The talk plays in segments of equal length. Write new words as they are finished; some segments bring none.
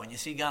You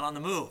see God on the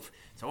move.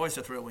 It's always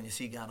a thrill when you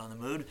see God on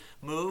the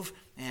move.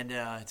 And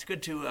it's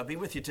good to be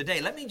with you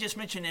today. Let me just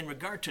mention in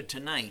regard to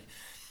tonight,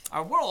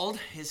 our world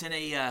is in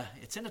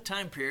a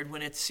time period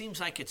when it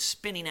seems like it's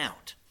spinning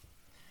out.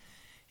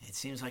 It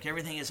seems like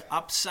everything is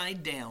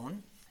upside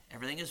down.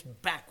 Everything is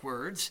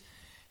backwards.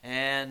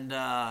 And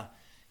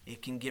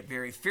it can get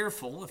very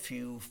fearful if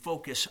you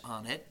focus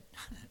on it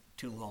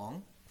too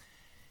long.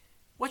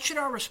 What should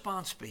our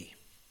response be?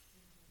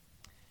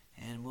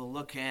 And we'll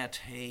look at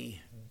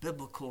a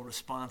biblical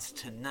response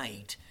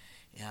tonight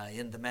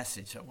in the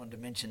message. I wanted to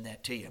mention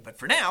that to you. But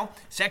for now,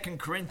 2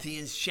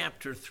 Corinthians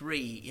chapter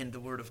 3 in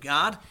the Word of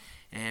God.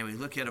 And we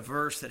look at a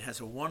verse that has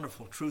a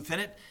wonderful truth in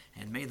it.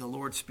 And may the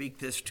Lord speak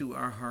this to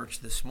our hearts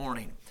this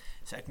morning.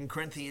 2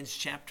 Corinthians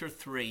chapter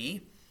 3.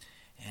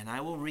 And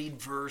I will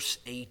read verse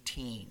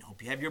 18.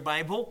 Hope you have your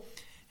Bible.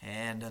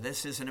 And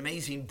this is an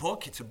amazing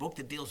book. It's a book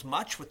that deals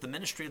much with the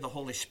ministry of the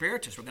Holy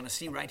Spirit, as we're going to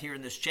see right here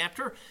in this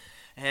chapter.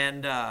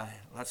 And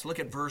let's look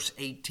at verse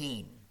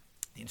 18.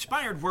 The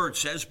inspired word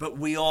says, "But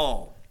we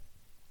all,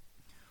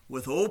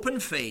 with open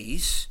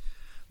face,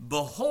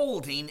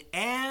 beholding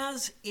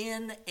as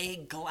in a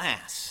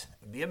glass,"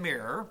 it would be a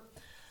mirror,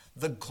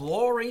 "the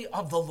glory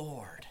of the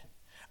Lord,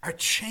 are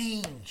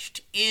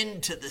changed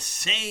into the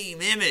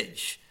same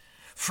image,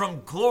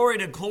 from glory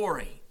to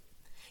glory,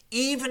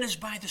 even as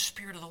by the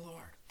Spirit of the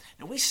Lord."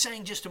 Now, we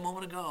sang just a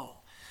moment ago,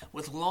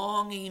 "With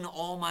longing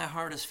all my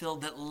heart is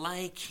filled, that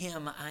like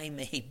him I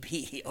may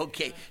be."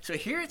 Okay, so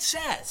here it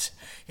says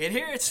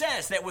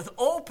that with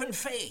open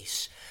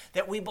face,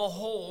 that we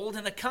behold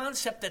in a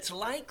concept that's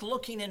like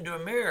looking into a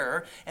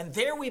mirror, and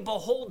there we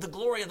behold the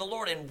glory of the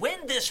Lord. And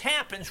when this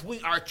happens, we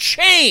are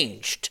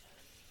changed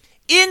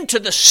into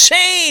the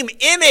same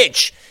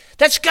image.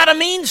 That's got to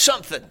mean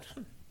something.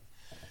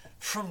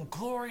 From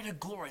glory to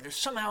glory. There's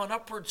somehow an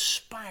upward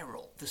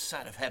spiral this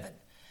side of heaven.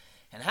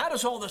 And how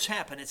does all this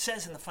happen? It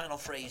says in the final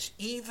phrase,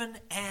 "even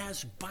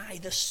as by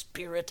the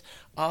Spirit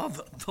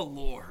of the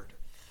Lord."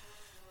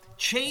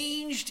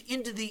 Changed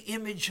into the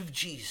image of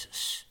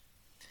Jesus.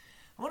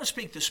 I want to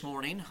speak this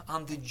morning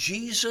on the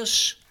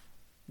Jesus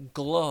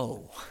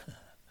glow.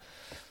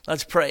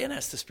 Let's pray and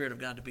ask the Spirit of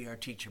God to be our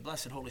teacher.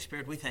 Blessed Holy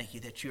Spirit, we thank you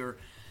that you're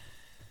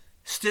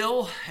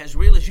still as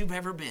real as you've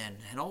ever been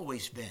and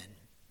always been.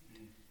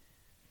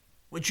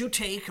 Would you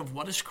take of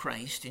what is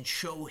Christ and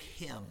show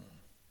him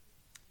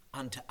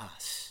unto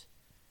us?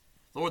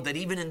 Lord, that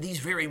even in these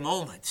very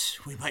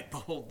moments we might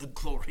behold the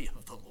glory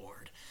of the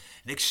Lord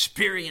and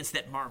experience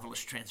that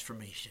marvelous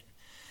transformation.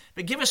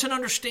 But give us an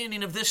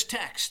understanding of this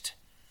text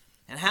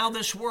and how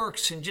this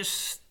works in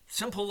just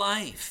simple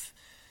life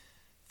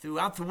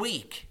throughout the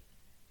week.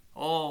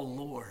 Oh,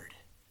 Lord,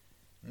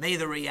 may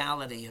the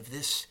reality of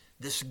this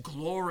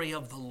glory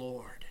of the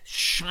Lord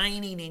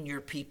shining in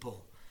your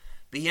people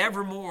be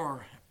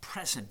evermore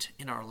present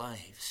in our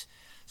lives.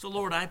 So,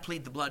 Lord, I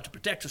plead the blood to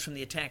protect us from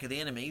the attack of the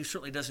enemy. He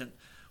certainly doesn't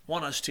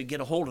want us to get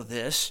a hold of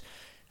this.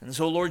 And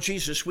so, Lord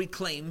Jesus, we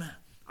claim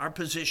our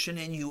position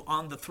in you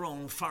on the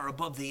throne far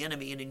above the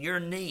enemy. And in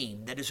your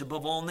name that is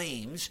above all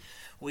names,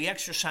 we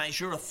exercise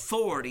your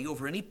authority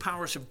over any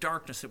powers of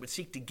darkness that would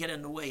seek to get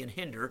in the way and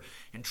hinder,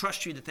 and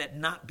trust you that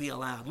not be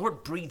allowed.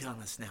 Lord, breathe on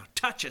us now.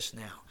 Touch us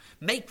now.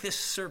 Make this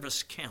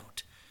service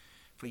count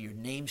for your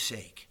name's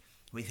sake.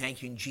 We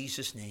thank you in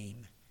Jesus'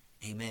 name.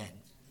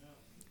 Amen.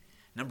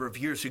 A number of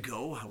years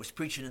ago, I was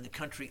preaching in the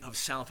country of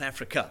South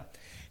Africa,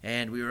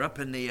 and we were up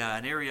in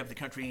an area of the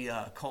country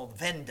called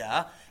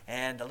Venda,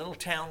 and a little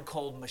town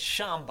called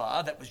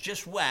Mashamba that was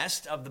just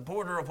west of the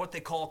border of what they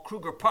call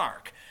Kruger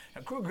Park.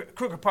 Now,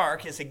 Kruger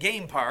Park is a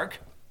game park.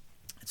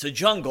 It's a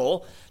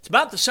jungle. It's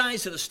about the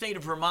size of the state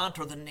of Vermont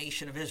or the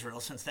nation of Israel,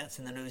 since that's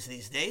in the news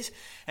these days.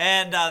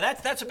 And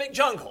that's a big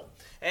jungle.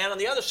 And on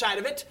the other side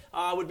of it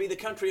would be the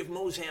country of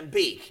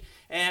Mozambique.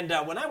 And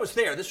when I was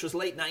there, this was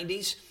late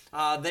 90s,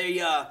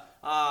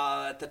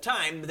 at the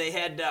time, they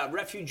had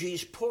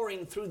refugees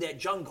pouring through that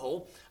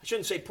jungle. I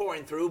shouldn't say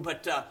pouring through,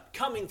 but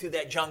coming through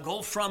that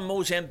jungle from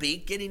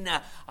Mozambique, getting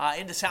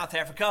into South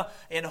Africa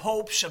in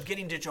hopes of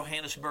getting to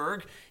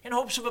Johannesburg, in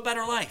hopes of a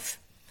better life.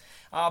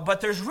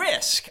 But there's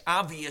risk,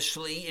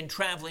 obviously, in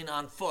traveling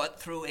on foot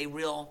through a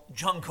real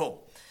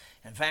jungle.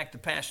 In fact, the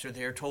pastor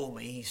there told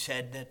me, he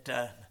said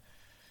that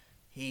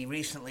he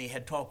recently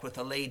had talked with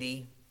a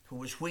lady who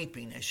was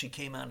weeping as she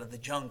came out of the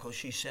jungle.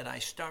 She said, "I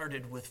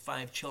started with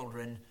 5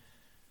 children.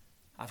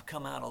 I've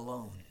come out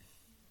alone."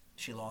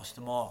 She lost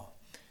them all.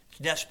 It's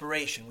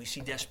desperation. We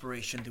see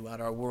desperation throughout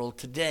our world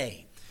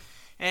today.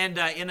 And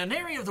in an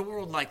area of the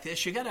world like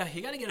this, you gotta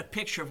get a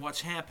picture of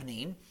what's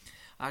happening,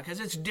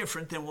 because it's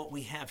different than what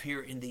we have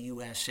here in the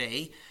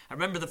USA. I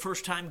remember the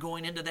first time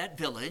going into that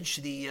village,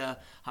 the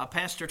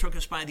pastor took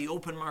us by the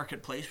open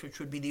marketplace, which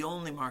would be the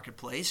only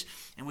marketplace,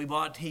 and he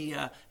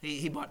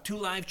bought 2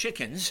 live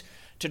chickens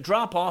to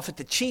drop off at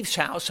the chief's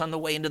house on the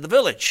way into the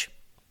village.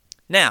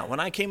 Now, when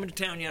I came into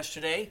town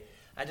yesterday,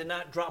 I did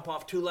not drop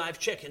off 2 live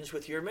chickens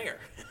with your mayor.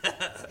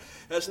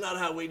 That's not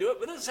how we do it,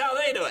 but this is how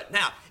they do it.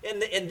 Now, in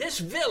this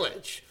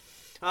village,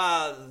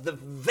 the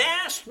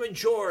vast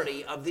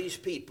majority of these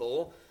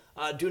people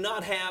do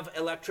not have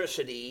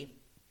electricity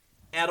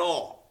at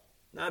all.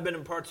 Now, I've been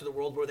in parts of the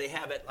world where they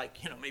have it like,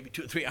 maybe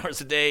 2 or 3 hours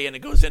a day, and it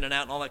goes in and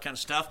out and all that kind of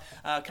stuff,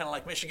 kind of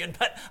like Michigan,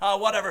 but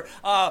whatever.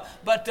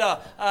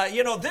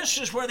 This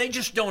is where they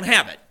just don't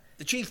have it.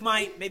 The chief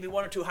might, maybe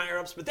 1 or 2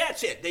 higher-ups, but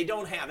that's it. They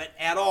don't have it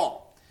at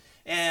all.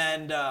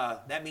 And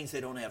that means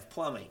they don't have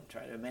plumbing.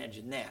 Try to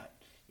imagine that.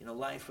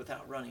 Life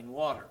without running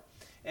water.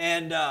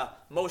 And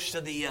most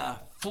of the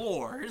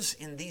floors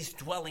in these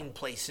dwelling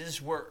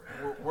places were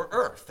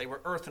earth. They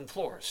were earthen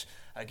floors.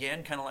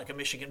 Again, kind of like a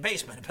Michigan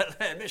basement. But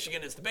in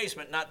Michigan, it's the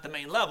basement, not the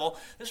main level.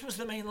 This was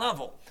the main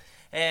level.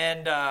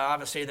 And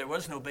obviously, there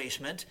was no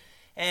basement.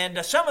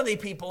 And some of the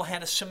people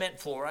had a cement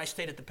floor. I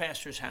stayed at the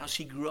pastor's house.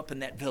 He grew up in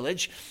that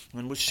village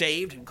and was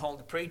saved and called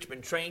to preach,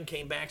 been trained,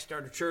 came back,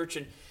 started a church.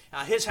 And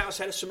his house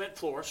had a cement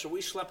floor, so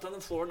we slept on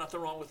the floor. Nothing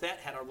wrong with that.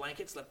 Had our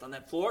blankets, slept on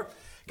that floor.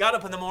 Got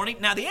up in the morning.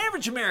 Now, the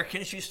average American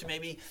is used to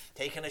maybe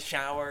taking a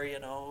shower,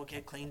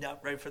 get cleaned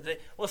up, ready for the day.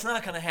 Well, it's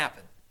not going to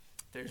happen.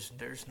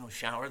 There's no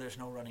shower. There's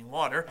no running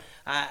water.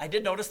 I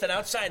did notice that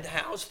outside the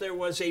house there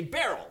was a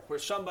barrel where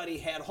somebody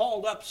had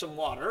hauled up some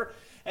water,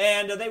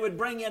 and they would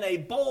bring in a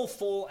bowl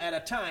full at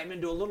a time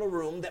into a little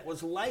room that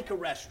was like a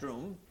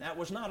restroom. That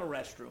was not a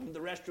restroom.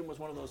 The restroom was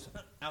one of those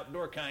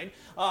outdoor kind.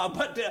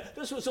 But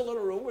this was a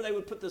little room where they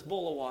would put this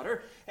bowl of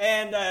water,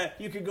 and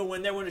you could go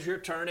in there when it was your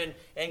turn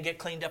and get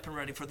cleaned up and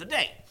ready for the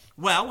day.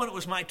 Well, when it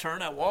was my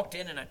turn, I walked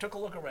in and I took a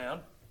look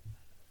around,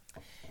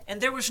 and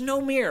there was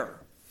no mirror.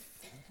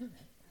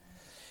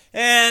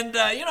 And,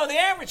 the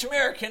average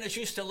American is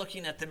used to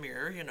looking at the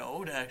mirror,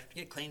 to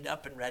get cleaned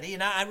up and ready.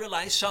 And I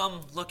realize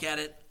some look at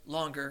it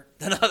longer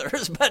than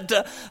others, but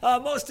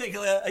most take,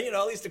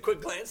 at least a quick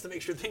glance to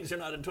make sure things are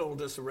not in total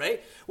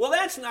disarray. Well,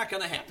 that's not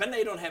going to happen.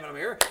 They don't have a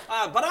mirror.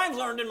 But I've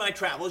learned in my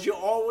travels, you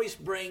always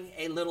bring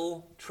a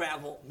little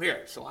travel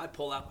mirror. So I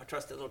pull out my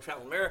trusted little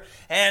travel mirror,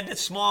 and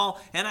it's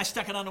small, and I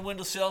stuck it on the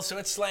windowsill so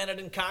it's slanted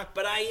and cocked.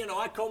 But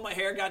I combed my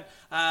hair, got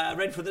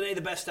ready for the day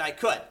the best I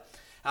could.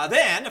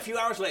 Then, a few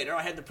hours later,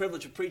 I had the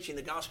privilege of preaching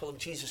the gospel of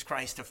Jesus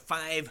Christ to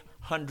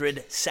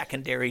 500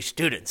 secondary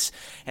students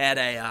at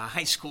a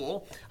high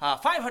school,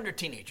 500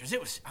 teenagers. It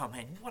was,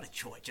 what a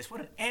joy, just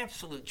what an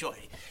absolute joy.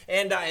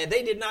 And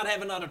they did not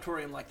have an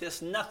auditorium like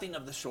this, nothing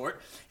of the sort.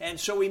 And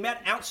so we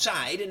met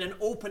outside in an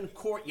open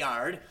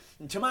courtyard.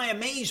 And to my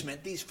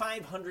amazement, these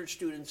 500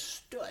 students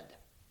stood.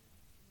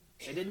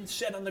 They didn't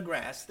sit on the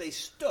grass, they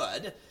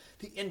stood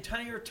the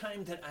entire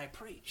time that I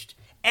preached.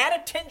 At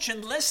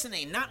attention,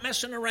 listening, not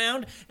messing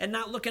around and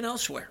not looking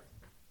elsewhere.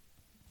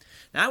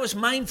 Now, I was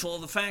mindful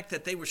of the fact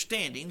that they were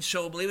standing,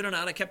 so believe it or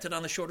not, I kept it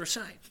on the shorter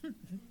side.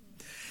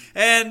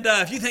 And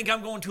if you think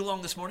I'm going too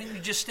long this morning, you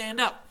just stand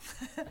up.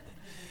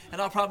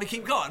 And I'll probably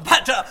keep going.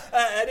 But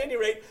at any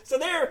rate, so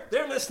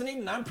they're listening,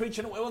 and I'm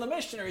preaching away. Well, the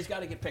missionary's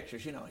got to get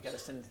pictures, I got to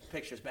send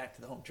pictures back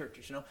to the home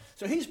churches,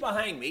 So he's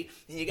behind me,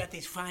 and you got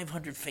these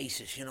 500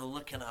 faces,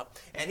 looking up.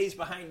 And he's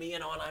behind me,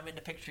 and I'm in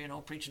the picture,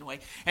 preaching away.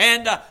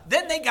 And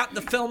then they got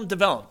the film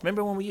developed.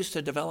 Remember when we used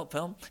to develop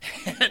film?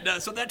 And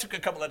so that took a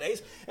couple of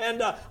days.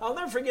 And I'll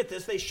never forget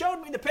this. They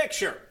showed me the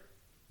picture.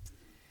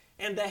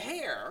 And the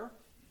hair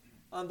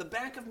on the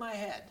back of my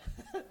head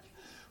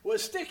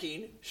was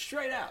sticking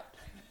straight out.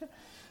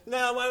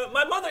 Now,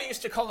 my mother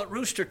used to call it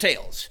rooster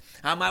tails.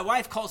 My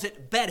wife calls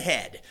it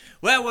bedhead.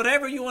 Well,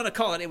 whatever you want to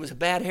call it, it was a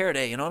bad hair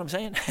day, you know what I'm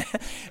saying?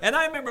 And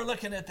I remember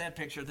looking at that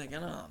picture thinking,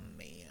 oh,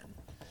 man,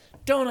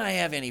 don't I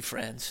have any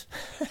friends?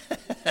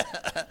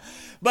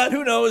 But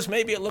who knows,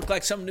 maybe it looked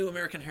like some new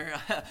American hair,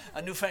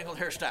 a newfangled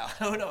hairstyle.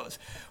 Who knows?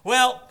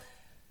 Well,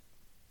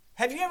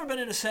 have you ever been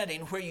in a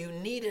setting where you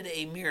needed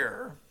a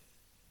mirror,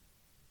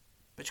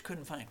 but you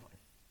couldn't find one?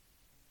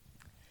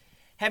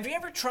 Have you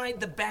ever tried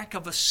the back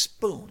of a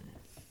spoon?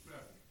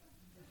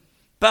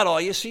 But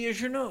all you see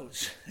is your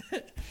nose.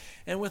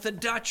 And with a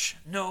Dutch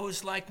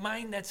nose like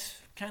mine,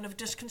 that's kind of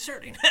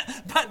disconcerting.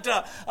 But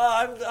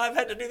I've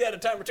had to do that a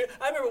time or two.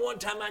 I remember one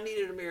time I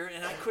needed a mirror,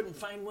 and I couldn't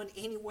find one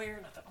anywhere.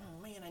 And I thought,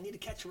 oh, man, I need to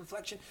catch a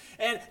reflection.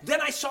 And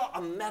then I saw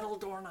a metal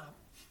doorknob.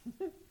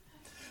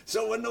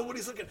 So when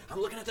nobody's looking,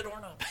 I'm looking at the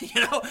doorknob,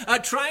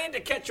 trying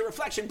to catch a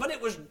reflection. But it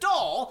was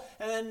dull,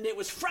 and it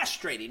was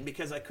frustrating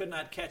because I could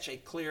not catch a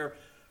clear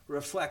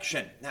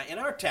reflection. Now, in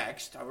our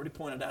text, I already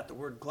pointed out the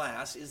word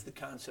glass is the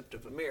concept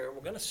of a mirror.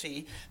 We're going to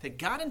see that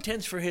God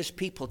intends for his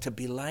people to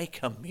be like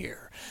a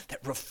mirror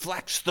that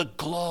reflects the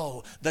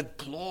glow, the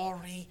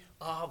glory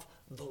of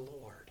the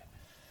Lord.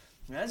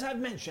 Now, as I've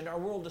mentioned, our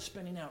world is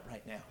spinning out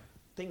right now.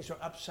 Things are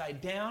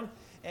upside down,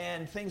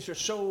 and things are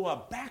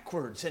so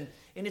backwards, and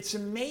it's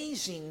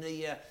amazing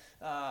the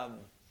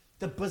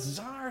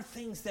bizarre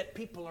things that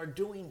people are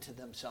doing to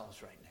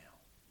themselves right now.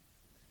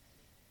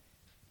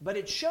 But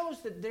it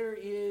shows that there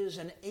is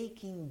an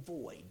aching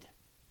void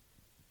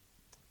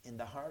in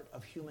the heart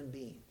of human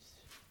beings.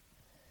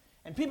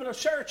 And people are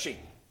searching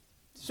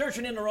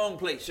in the wrong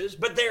places,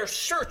 but they're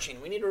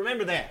searching. We need to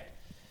remember that.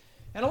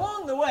 And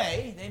along the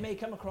way, they may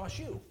come across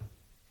you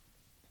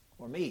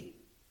or me.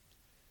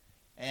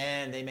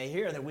 And they may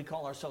hear that we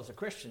call ourselves a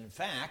Christian. In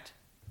fact,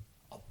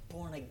 a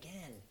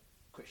born-again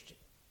Christian.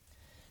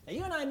 Now,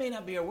 you and I may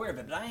not be aware of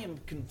it, but I am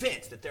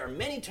convinced that there are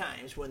many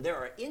times when there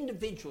are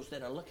individuals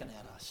that are looking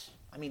at us.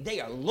 I mean, they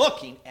are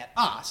looking at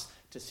us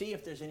to see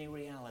if there's any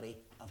reality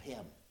of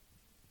Him.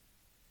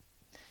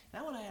 Now,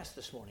 I want to ask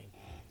this morning,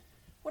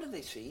 what do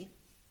they see?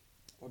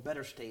 Or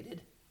better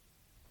stated,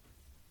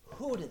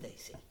 who do they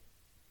see?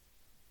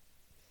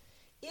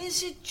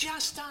 Is it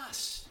just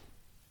us?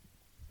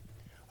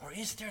 Or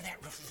is there that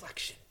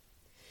reflection?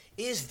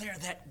 Is there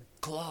that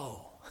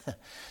glow,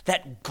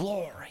 that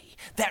glory,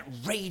 that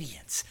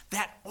radiance,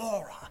 that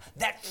aura,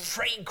 that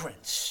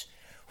fragrance,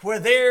 where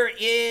there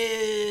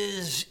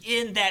is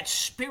in that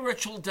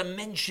spiritual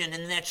dimension,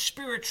 in that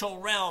spiritual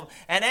realm,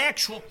 an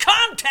actual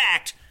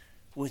contact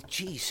with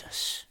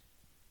Jesus?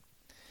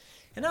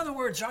 In other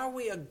words, are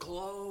we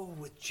aglow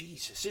with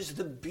Jesus? Is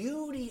the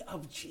beauty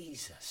of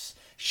Jesus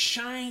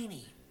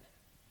shining?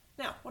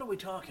 Now, what are we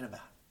talking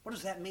about? What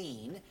does that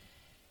mean?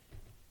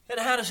 And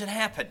how does it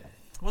happen?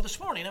 Well,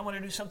 this morning I want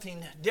to do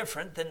something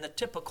different than the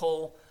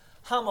typical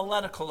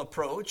homiletical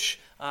approach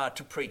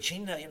to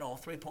preaching,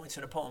 3 points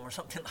in a poem or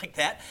something like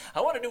that.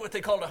 I want to do what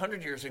they called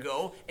 100 years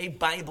ago a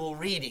Bible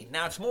reading.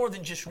 Now, it's more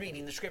than just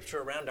reading the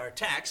scripture around our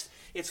text.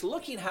 It's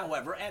looking,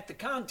 however, at the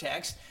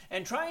context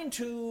and trying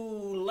to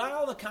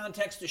allow the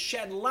context to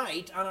shed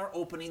light on our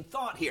opening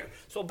thought here.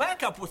 So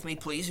back up with me,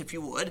 please, if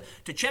you would,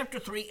 to chapter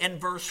 3 and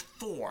verse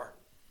 4.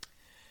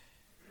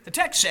 The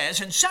text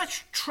says, "And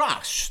such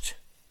trust,"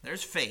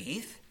 there's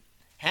faith,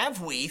 "have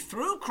we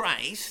through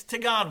Christ to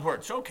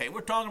Godward." So, okay,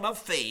 we're talking about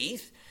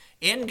faith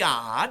in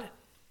God.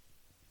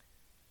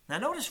 Now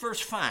notice verse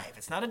 5.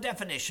 It's not a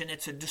definition,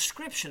 it's a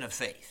description of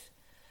faith.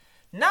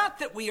 "Not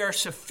that we are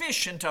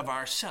sufficient of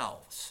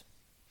ourselves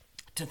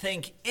to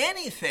think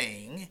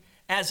anything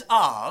as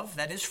of,"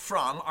 that is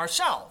from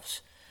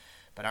ourselves,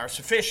 "but our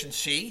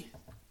sufficiency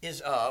is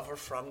of or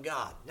from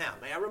God." Now,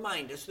 may I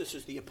remind us, this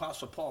is the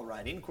Apostle Paul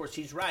writing. Of course,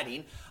 he's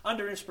writing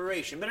under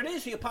inspiration, but it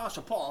is the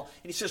Apostle Paul,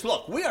 and he says,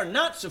 look, we are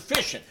not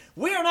sufficient.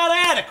 We are not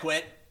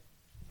adequate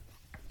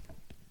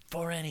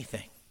for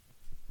anything.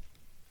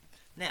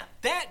 Now,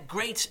 that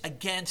grates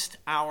against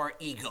our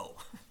ego.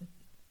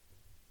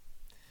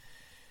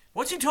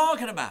 What's he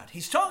talking about?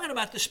 He's talking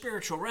about the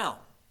spiritual realm.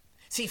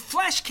 See,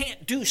 flesh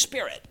can't do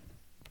spirit.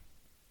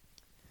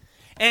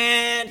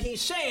 And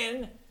he's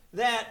saying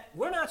that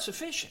we're not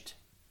sufficient.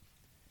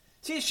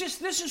 See,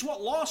 this is what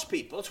lost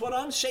people, it's what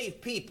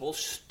unsaved people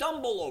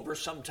stumble over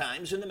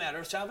sometimes in the matter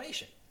of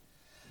salvation.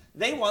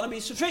 They want to be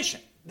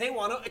sufficient. They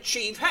want to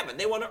achieve heaven.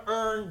 They want to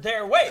earn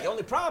their way. The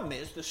only problem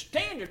is the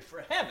standard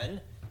for heaven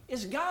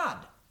is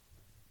God.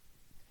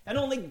 And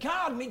only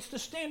God meets the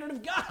standard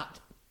of God.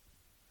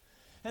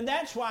 And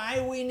that's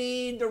why we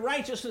need the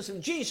righteousness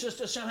of Jesus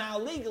to somehow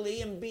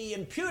legally and be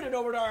imputed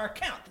over to our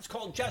account. It's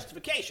called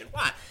justification.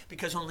 Why?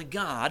 Because only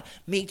God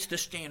meets the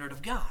standard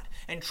of God.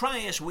 And try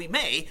as we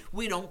may,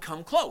 we don't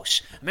come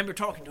close. I remember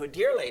talking to a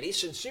dear lady,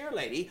 sincere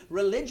lady,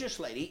 religious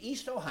lady,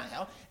 East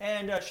Ohio,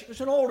 and she was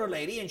an older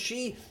lady, and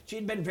she'd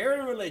been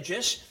very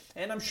religious,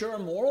 and I'm sure a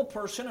moral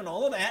person and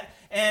all of that,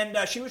 and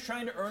she was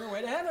trying to earn her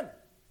way to heaven.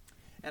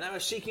 And I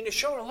was seeking to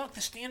show her, look,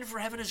 the standard for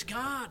heaven is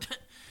God.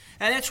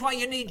 And that's why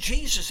you need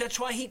Jesus. That's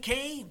why he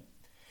came.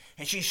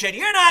 And she said,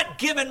 you're not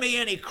giving me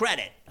any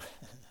credit.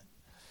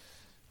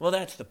 Well,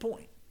 that's the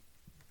point.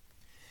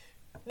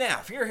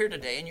 Now, if you're here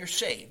today and you're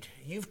saved,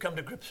 you've come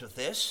to grips with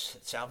this.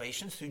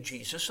 Salvation's through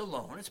Jesus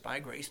alone. It's by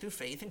grace through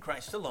faith in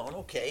Christ alone.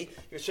 Okay,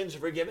 your sins are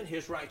forgiven.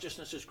 His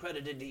righteousness is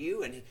credited to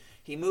you, and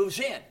he moves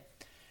in.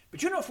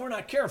 But if we're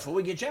not careful,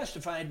 we get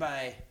justified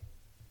by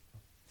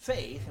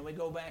faith, and we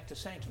go back to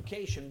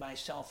sanctification by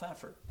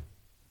self-effort.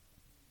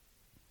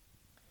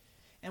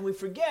 And we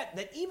forget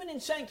that even in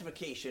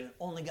sanctification,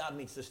 only God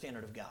meets the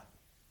standard of God.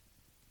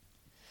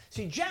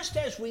 See, just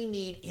as we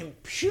need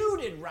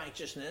imputed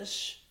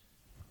righteousness,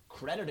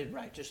 credited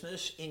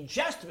righteousness, in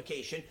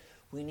justification,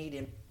 we need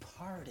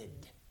imparted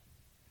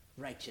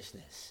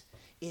righteousness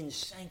in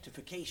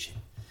sanctification.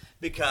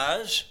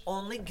 Because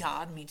only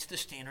God meets the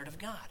standard of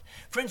God.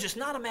 Friends, it's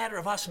not a matter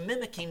of us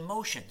mimicking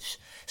motions.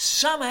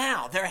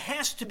 Somehow there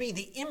has to be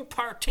the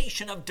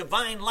impartation of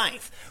divine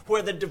life,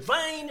 where the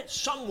divine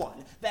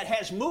someone that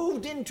has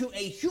moved into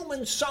a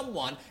human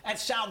someone at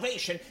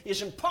salvation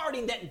is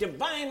imparting that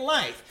divine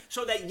life,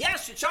 so that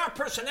yes, it's our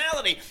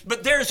personality,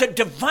 but there's a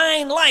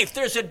divine life,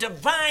 there's a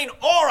divine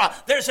aura,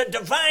 there's a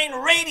divine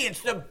radiance,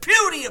 the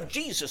beauty of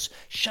Jesus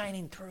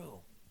shining through.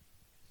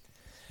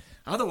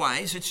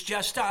 Otherwise, it's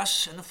just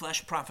us, and the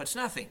flesh profits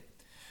nothing.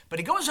 But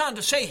he goes on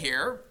to say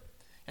here,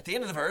 at the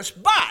end of the verse,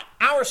 but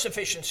our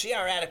sufficiency,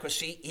 our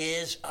adequacy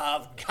is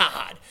of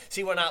God.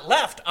 See, we're not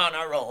left on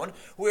our own.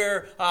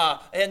 We're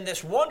in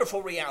this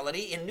wonderful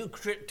reality in New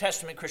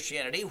Testament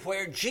Christianity,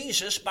 where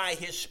Jesus, by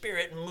his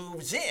Spirit,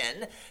 moves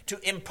in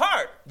to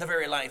impart the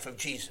very life of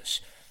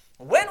Jesus.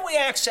 When we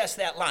access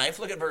that life,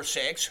 look at verse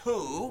 6,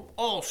 who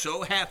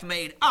also hath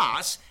made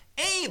us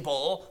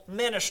able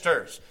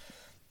ministers.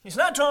 He's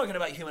not talking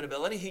about human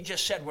ability. He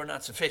just said we're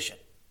not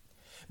sufficient.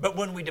 But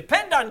when we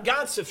depend on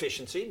God's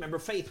sufficiency, remember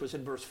faith was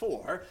in verse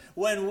 4,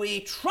 when we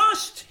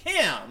trust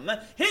him,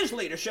 his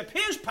leadership,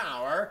 his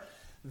power,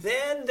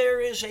 then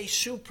there is a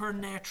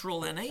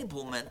supernatural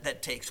enablement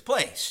that takes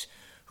place,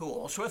 who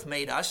also hath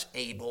made us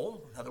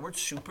able, in other words,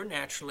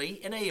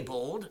 supernaturally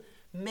enabled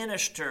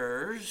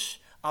ministers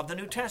of the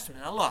New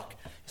Testament. Now look,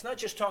 it's not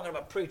just talking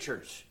about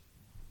preachers.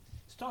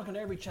 It's talking to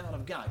every child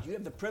of God. You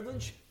have the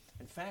privilege,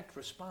 in fact,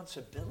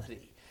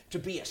 responsibility to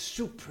be a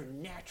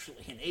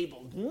supernaturally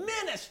enabled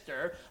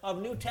minister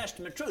of New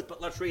Testament truth.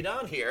 But let's read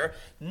on here.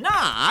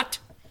 Not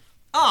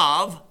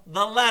of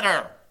the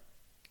letter.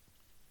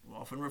 We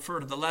often refer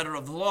to the letter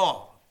of the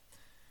law,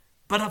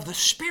 but of the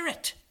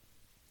Spirit.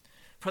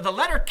 For the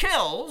letter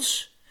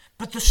kills,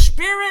 but the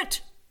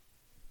Spirit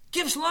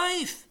gives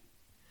life.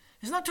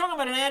 He's not talking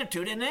about an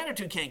attitude. An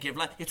attitude can't give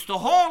life. It's the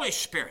Holy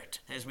Spirit,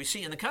 as we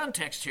see in the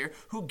context here,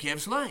 who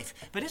gives life.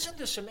 But isn't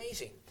this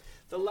amazing?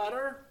 The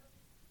letter,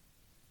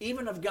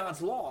 even of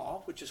God's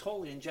law, which is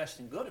holy and just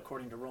and good,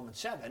 according to Romans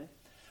 7,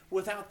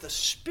 without the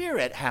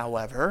Spirit,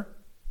 however,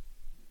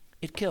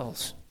 it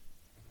kills.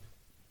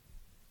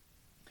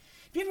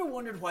 Have you ever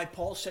wondered why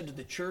Paul said to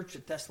the church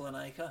at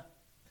Thessalonica,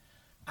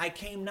 I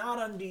came not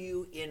unto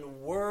you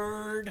in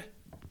word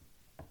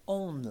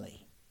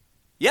only.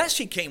 Yes,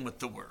 he came with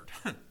the word.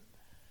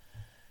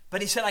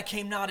 But he said, I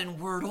came not in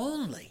word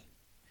only,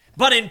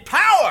 but in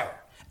power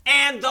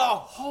and the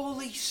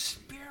Holy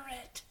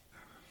Spirit.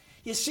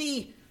 You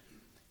see,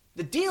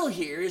 the deal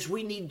here is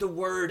we need the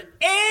word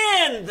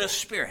and the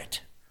Spirit.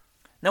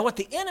 Now, what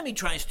the enemy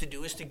tries to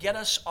do is to get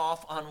us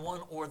off on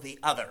one or the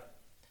other.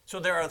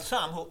 So there are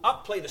some who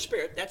upplay the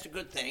Spirit. That's a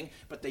good thing.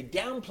 But they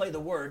downplay the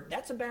word.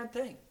 That's a bad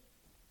thing.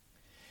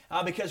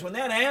 Because when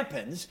that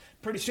happens,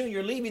 pretty soon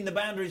you're leaving the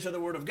boundaries of the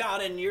Word of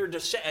God and you're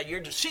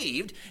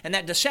deceived, and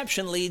that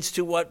deception leads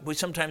to what we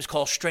sometimes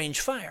call strange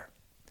fire.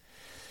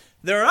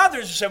 There are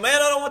others who say, man,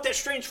 I don't want that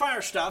strange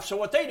fire stuff, so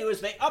what they do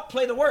is they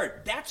upplay the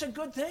Word. That's a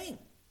good thing.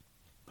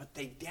 But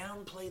they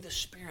downplay the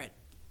Spirit.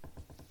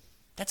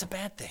 That's a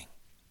bad thing.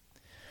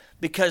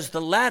 Because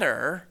the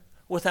letter,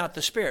 without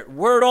the Spirit,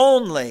 word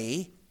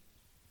only,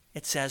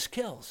 it says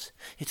kills.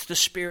 It's the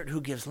Spirit who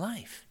gives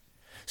life.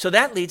 So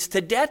that leads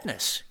to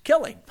deadness,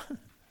 killing.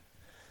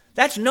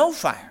 That's no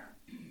fire.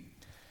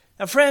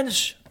 Now,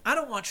 friends, I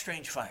don't want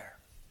strange fire.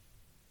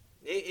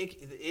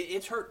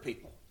 It's hurt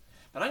people.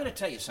 But I'm going to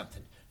tell you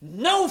something.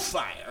 No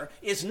fire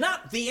is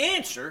not the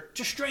answer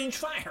to strange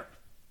fire.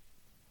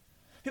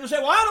 People say,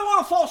 well, I don't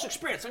want a false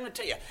experience. I'm going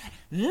to tell you,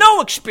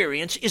 no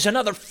experience is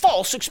another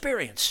false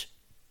experience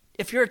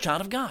if you're a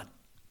child of God.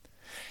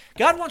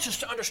 God wants us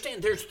to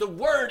understand there's the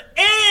Word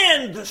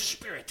and the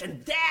Spirit,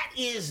 and that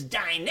is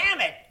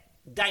dynamic.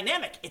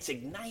 It's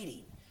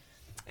igniting,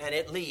 and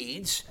it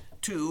leads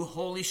to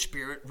Holy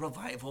Spirit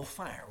revival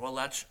fire. Well,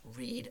 let's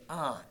read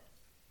on.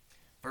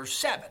 Verse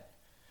 7.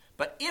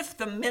 But if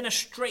the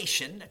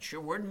ministration, that's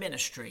your word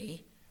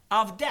ministry,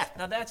 of death.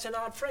 Now that's an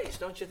odd phrase,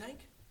 don't you think?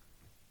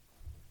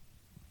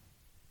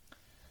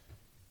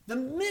 The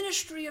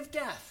ministry of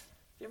death.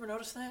 You ever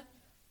notice that?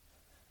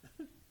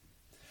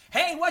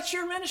 Hey, what's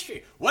your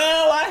ministry?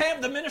 Well, I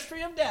have the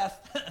ministry of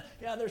death.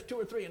 Yeah, there's 2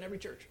 or 3 in every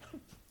church.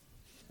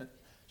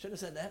 Should have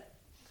said that,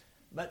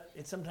 but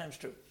it's sometimes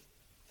true.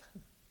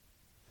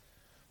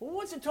 Well,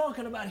 what's it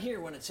talking about here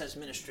when it says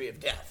ministry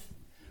of death?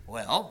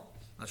 Well,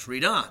 let's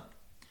read on.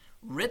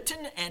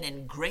 Written and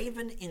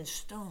engraven in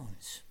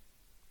stones.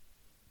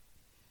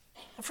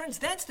 Now, friends,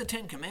 that's the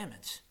 10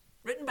 Commandments,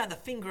 written by the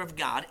finger of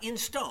God in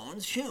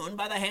stones, hewn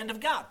by the hand of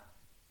God.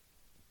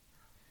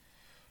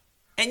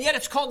 And yet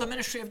it's called the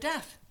ministry of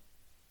death.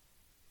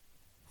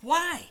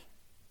 Why?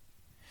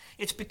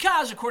 It's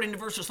because, according to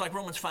verses like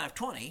Romans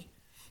 5:20,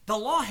 the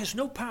law has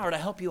no power to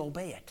help you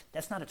obey it.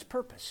 That's not its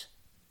purpose.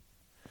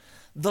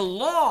 The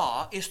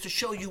law is to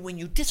show you when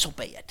you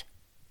disobey it.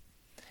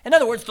 In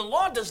other words, the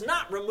law does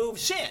not remove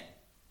sin.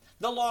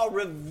 The law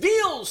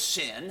reveals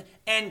sin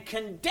and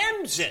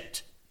condemns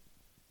it.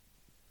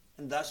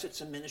 And thus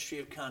it's a ministry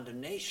of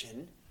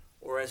condemnation,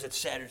 or as it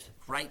says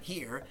right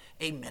here,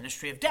 a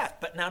ministry of death.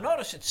 But now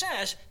notice it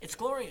says it's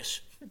glorious.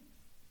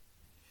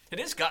 It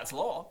is God's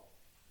law.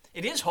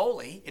 It is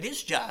holy. It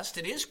is just.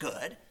 It is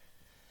good.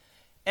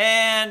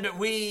 And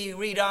we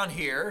read on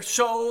here,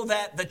 so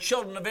that the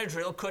children of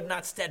Israel could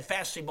not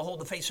steadfastly behold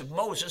the face of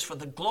Moses for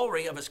the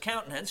glory of his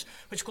countenance,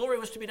 which glory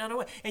was to be done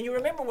away. And you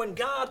remember when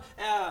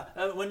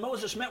when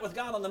Moses met with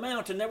God on the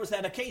mountain, there was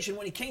that occasion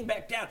when he came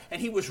back down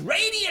and he was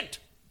radiant.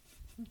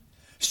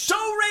 So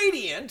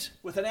radiant,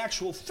 with an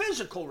actual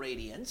physical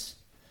radiance,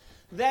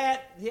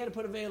 that he had to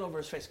put a veil over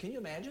his face. Can you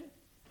imagine?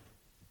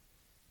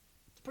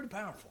 It's pretty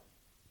powerful.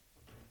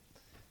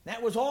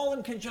 That was all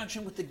in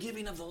conjunction with the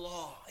giving of the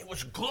law. It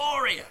was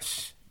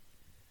glorious.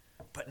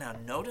 But now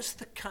notice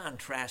the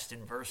contrast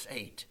in verse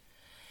 8.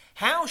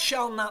 How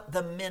shall not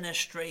the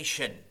ministry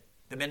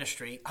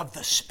of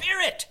the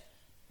Spirit,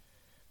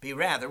 be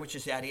rather, which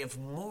is the idea of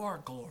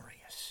more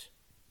glorious?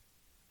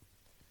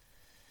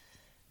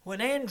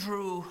 When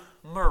Andrew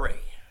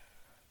Murray,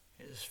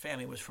 his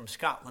family was from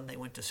Scotland, they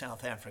went to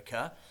South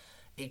Africa,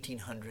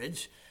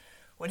 1800s.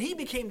 When he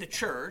became the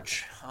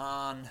church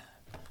on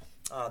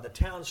the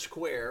town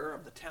square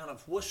of the town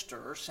of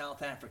Worcester,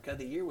 South Africa,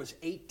 the year was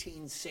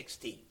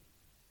 1860.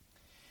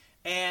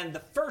 And the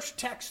first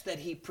text that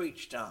he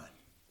preached on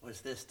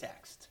was this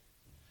text.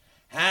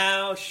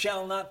 How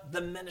shall not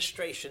the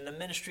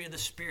ministry of the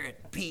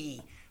Spirit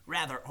be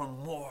rather or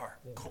more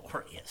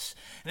glorious?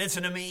 And it's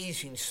an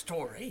amazing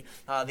story,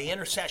 the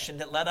intercession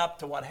that led up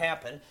to what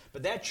happened.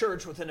 But that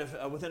church within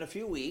a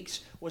few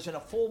weeks was in a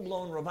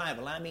full-blown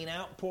revival. I mean,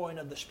 outpouring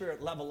of the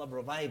Spirit level of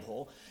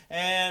revival.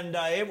 And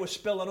it was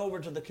spilling over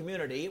to the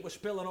community. It was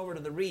spilling over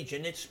to the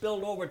region. It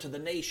spilled over to the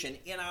nation.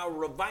 In our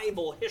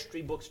revival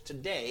history books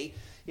today,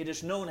 it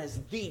is known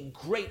as the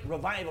Great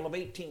Revival of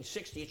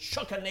 1860. It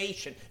shook a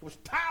nation. It was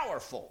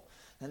powerful.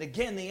 And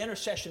again, the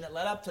intercession that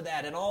led up to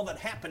that and all that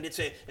happened, it's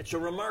a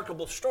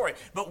remarkable story.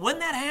 But when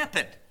that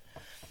happened,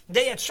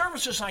 they had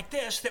services like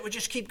this that would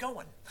just keep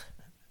going.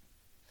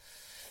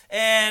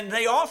 And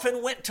they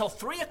often went till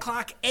 3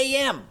 o'clock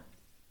a.m.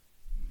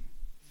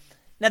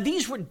 Now,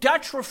 these were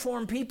Dutch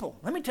Reformed people.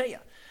 Let me tell you,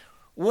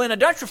 when a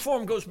Dutch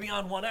Reform goes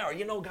beyond 1 hour,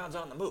 you know God's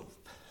on the move.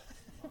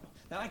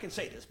 Now, I can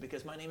say this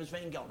because my name is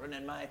Van Gelderen,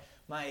 and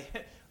my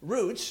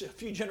roots, a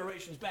few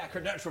generations back, are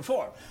Dutch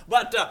Reform.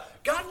 But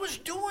God was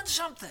doing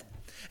something.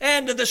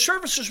 And the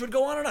services would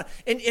go on and on.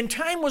 And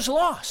time was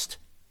lost.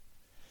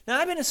 Now,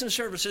 I've been in some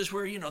services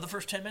where, the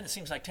first 10 minutes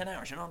seems like 10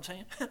 hours. You know what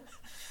I'm saying?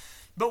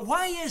 But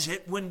why is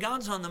it when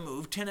God's on the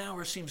move, 10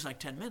 hours seems like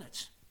 10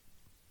 minutes?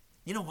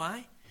 You know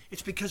why?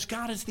 It's because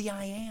God is the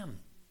I am.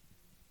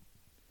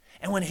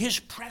 And when his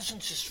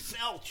presence is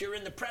felt, you're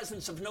in the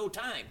presence of no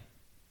time.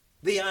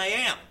 The I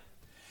am.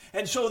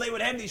 And so they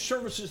would have these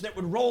services that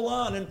would roll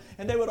on,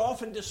 and they would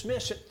often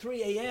dismiss at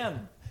 3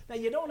 a.m. Now,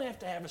 you don't have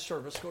to have a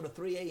service go to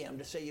 3 a.m.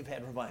 to say you've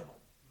had revival.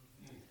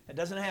 It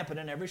doesn't happen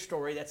in every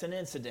story. That's an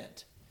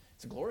incident.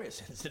 It's a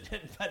glorious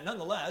incident, but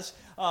nonetheless,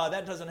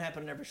 that doesn't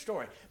happen in every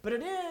story. But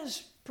it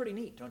is pretty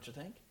neat, don't you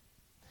think?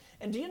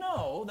 And do you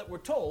know that we're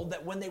told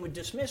that when they would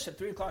dismiss at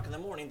 3 o'clock in the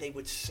morning, they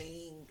would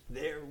sing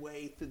their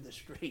way through the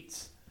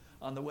streets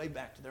on the way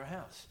back to their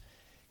house?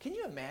 Can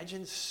you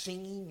imagine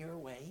singing your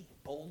way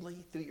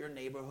boldly through your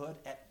neighborhood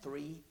at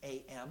 3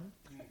 a.m.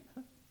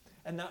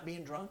 and not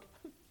being drunk?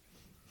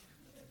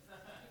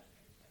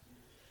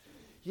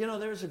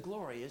 There's a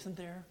glory, isn't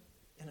there,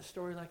 in a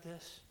story like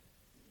this?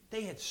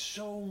 They had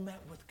so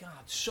met with God,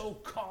 so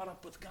caught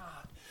up with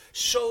God,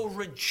 so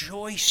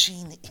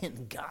rejoicing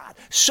in God,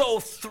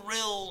 so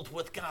thrilled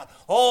with God.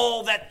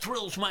 All that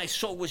thrills my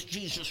soul was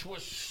Jesus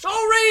was so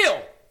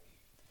real.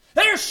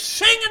 They're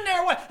singing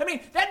their way. I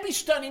mean, that'd be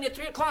stunning at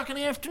 3 o'clock in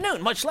the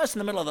afternoon, much less in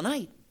the middle of the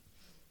night.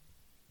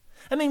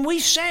 I mean, we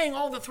sang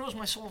All That Thrills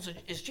My Soul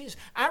is Jesus.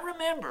 I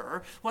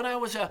remember when I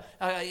was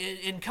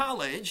in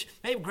college,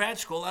 maybe grad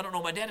school, I don't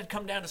know, my dad had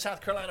come down to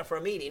South Carolina for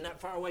a meeting, not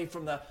far away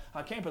from the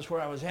campus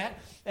where I was at,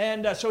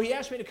 and so he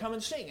asked me to come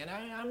and sing, and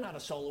I'm not a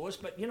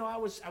soloist, but, I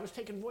was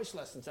taking voice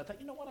lessons. I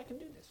thought, you know what, I can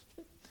do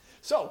this.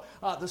 So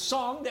the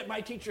song that my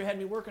teacher had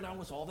me working on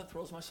was All That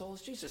Thrills My Soul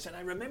is Jesus, and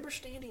I remember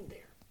standing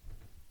there,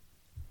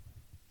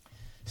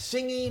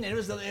 singing, and it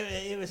was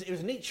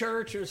a neat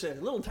church. It was a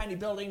little tiny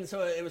building,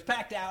 so it was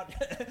packed out.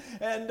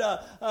 And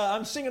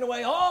I'm singing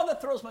away, all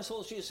that thrills my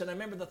soul is Jesus. And I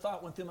remember the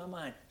thought went through my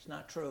mind, it's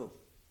not true.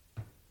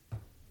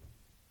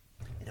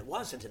 And it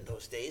wasn't in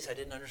those days. I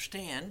didn't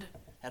understand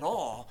at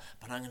all.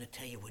 But I'm going to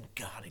tell you, when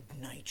God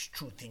ignites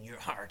truth in your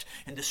heart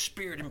and the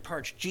Spirit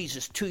imparts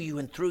Jesus to you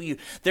and through you,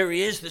 there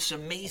is this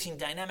amazing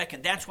dynamic.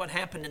 And that's what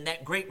happened in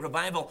that great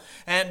revival.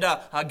 And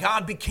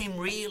God became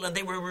real, and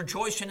they were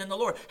rejoicing in the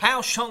Lord.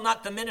 How shall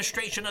not the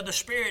ministration of the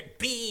Spirit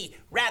be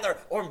rather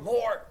or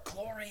more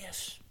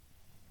glorious?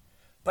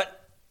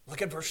 But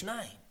look at verse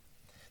 9.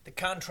 The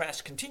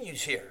contrast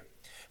continues here.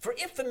 For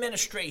if the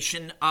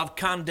ministration of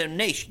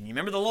condemnation, you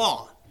remember the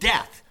law,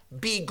 death,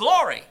 be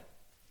glory,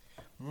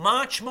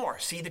 much more,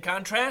 see the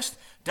contrast?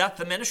 Doth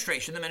the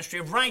ministration, the ministry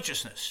of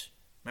righteousness,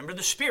 remember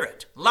the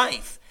Spirit,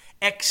 life,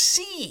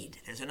 exceed,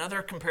 there's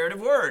another comparative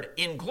word,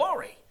 in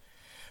glory.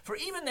 For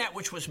even that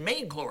which was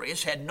made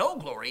glorious had no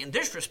glory in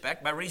this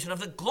respect by reason of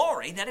the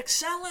glory that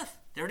excelleth.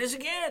 There it is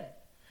again.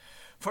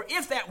 For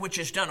if that which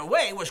is done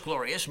away was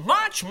glorious,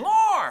 much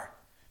more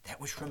that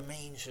which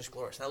remains is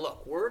glorious. Now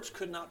look, words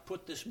could not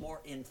put this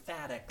more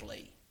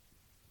emphatically.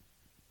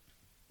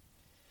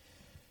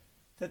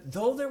 That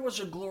though there was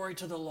a glory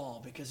to the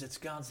law, because it's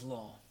God's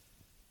law,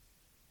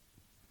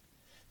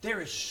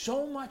 there is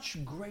so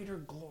much greater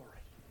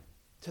glory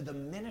to the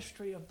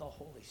ministry of the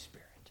Holy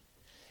Spirit.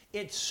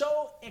 It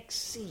so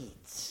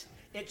exceeds,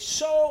 it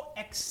so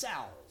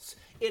excels,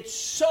 it's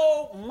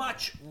so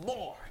much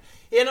more.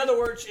 In other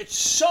words, it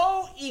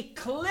so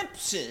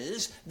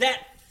eclipses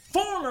that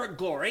former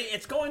glory.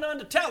 It's going on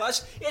to tell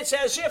us it's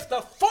as if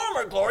the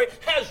former glory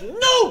has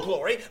no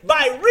glory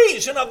by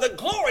reason of the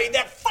glory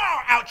that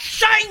far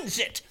outshines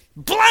it.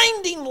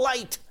 Blinding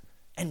light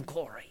and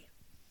glory.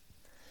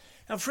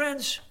 Now,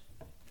 friends,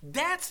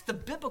 that's the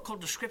biblical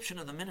description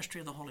of the ministry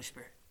of the Holy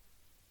Spirit.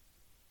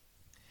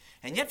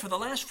 And yet for the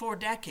last 4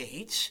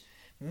 decades,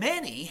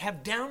 many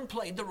have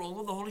downplayed the role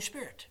of the Holy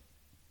Spirit.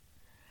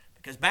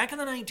 Because back in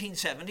the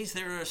 1970s,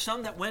 there are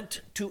some that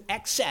went to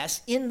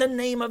excess in the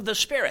name of the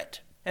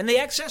Spirit. And the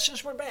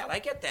excesses were bad. I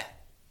get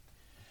that.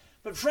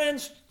 But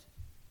friends,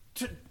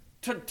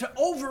 to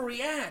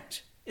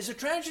overreact is a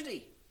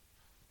tragedy.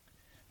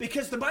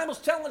 Because the Bible's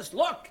telling us,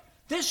 look,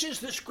 this is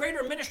this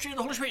greater ministry of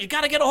the Holy Spirit. You've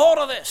got to get a hold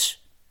of this.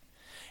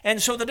 And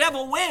so the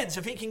devil wins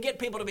if he can get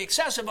people to be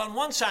excessive on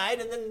one side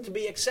and then to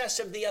be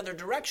excessive the other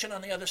direction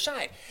on the other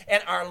side.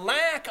 And our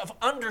lack of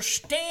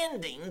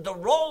understanding the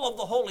role of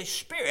the Holy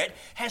Spirit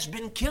has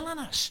been killing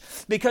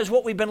us. Because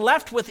what we've been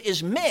left with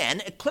is men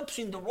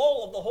eclipsing the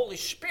role of the Holy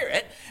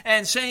Spirit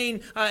and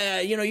saying,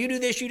 you do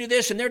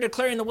this, and they're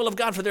declaring the will of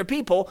God for their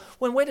people.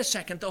 When, wait a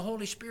second, the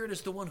Holy Spirit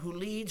is the one who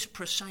leads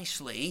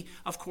precisely,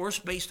 of course,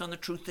 based on the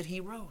truth that he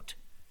wrote.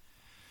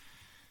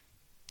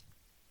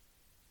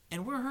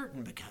 And we're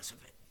hurting because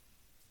of it.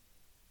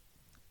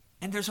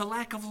 And there's a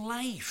lack of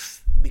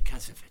life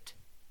because of it.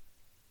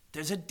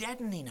 There's a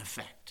deadening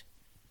effect.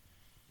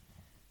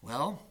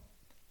 Well,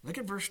 look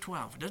at verse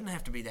 12. It doesn't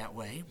have to be that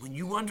way. When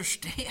you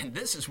understand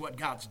this is what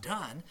God's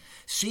done,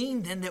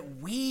 seeing then that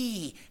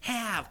we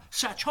have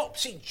such hope.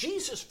 See,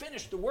 Jesus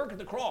finished the work of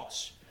the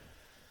cross.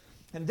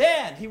 And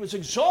then he was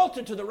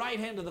exalted to the right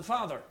hand of the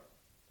Father.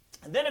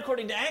 And then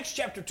according to Acts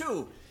chapter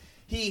 2,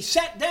 he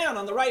sat down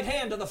on the right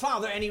hand of the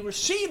Father, and he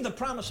received the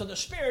promise of the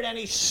Spirit, and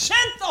he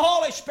sent the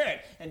Holy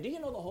Spirit. And do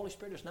you know the Holy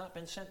Spirit has not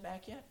been sent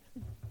back yet?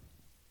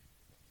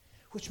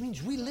 Which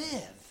means we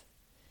live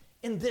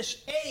in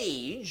this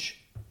age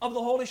of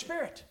the Holy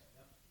Spirit.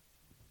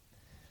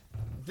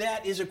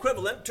 That is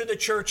equivalent to the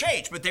church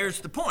age, but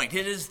there's the point.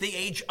 It is the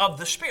age of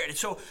the Spirit. And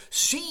so,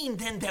 seeing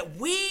then that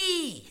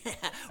we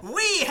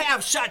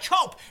have such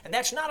hope, and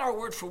that's not our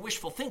word for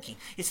wishful thinking.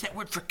 It's that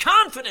word for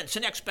confidence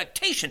and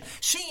expectation.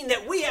 Seeing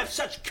that we have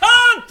such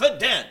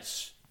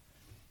confidence.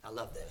 I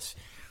love this.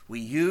 We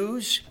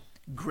use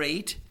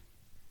great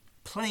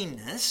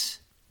plainness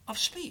of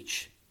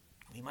speech.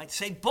 We might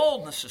say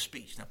boldness of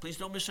speech. Now, please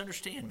don't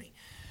misunderstand me.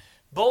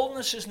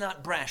 Boldness is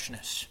not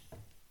brashness.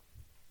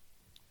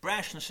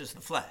 Brashness is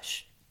the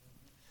flesh.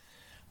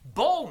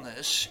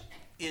 Boldness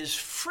is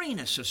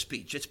freeness of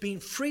speech. It's being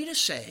free to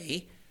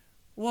say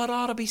what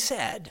ought to be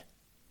said,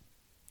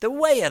 the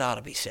way it ought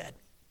to be said.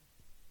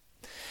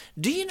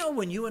 Do you know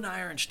when you and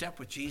I are in step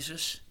with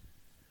Jesus,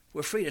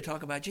 we're free to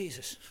talk about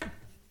Jesus?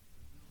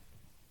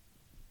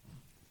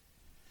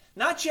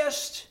 Not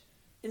just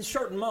in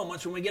certain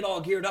moments when we get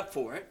all geared up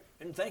for it,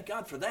 and thank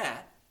God for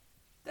that.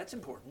 That's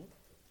important.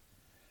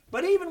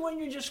 But even when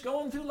you're just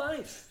going through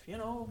life,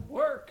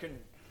 work and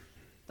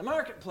the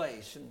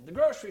marketplace and the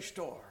grocery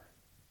store.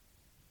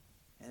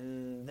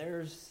 And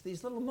there's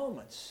these little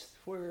moments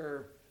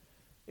where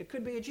it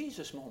could be a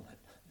Jesus moment.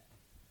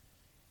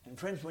 And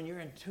friends, when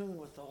you're in tune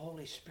with the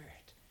Holy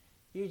Spirit,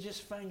 you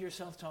just find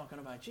yourself talking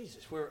about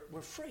Jesus.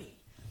 We're free.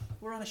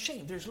 We're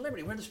unashamed. There's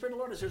liberty. Where the Spirit of the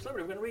Lord is, there's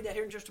liberty. We're going to read that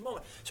here in just a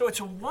moment. So it's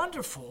a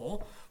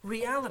wonderful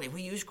reality.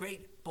 We use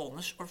great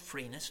boldness or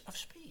freeness of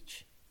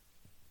speech.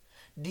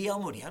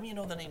 D.L. Moody. How many of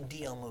you know the name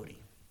D.L. Moody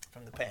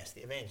from the past,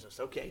 the evangelist?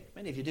 Okay,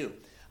 many of you do.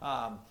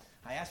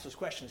 I ask those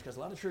questions because a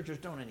lot of churches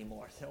don't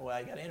anymore. So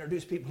I got to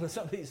introduce people to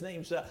some of these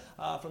names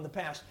from the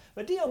past.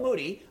 But D.L.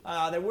 Moody,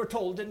 that we're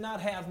told, did not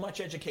have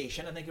much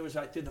education. I think it was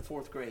right through the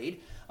 4th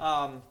grade.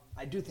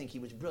 I do think he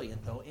was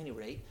brilliant, though, at any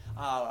rate,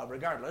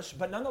 regardless.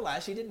 But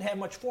nonetheless, he didn't have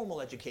much formal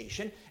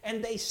education.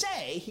 And they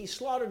say he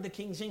slaughtered the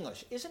King's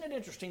English. Isn't it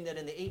interesting that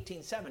in the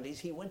 1870s,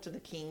 he went to the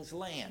King's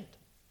land?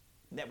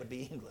 That would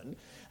be England.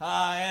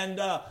 And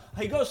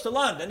he goes to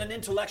London, an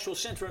intellectual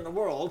center in the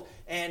world,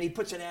 and he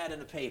puts an ad in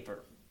the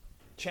paper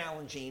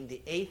challenging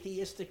the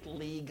Atheistic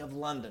League of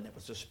London. It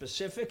was a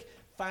specific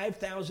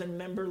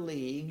 5,000-member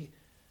league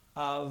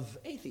of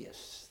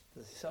atheists,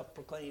 the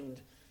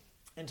self-proclaimed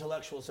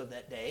intellectuals of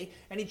that day.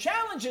 And he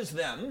challenges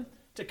them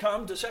to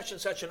come to such and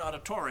such an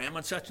auditorium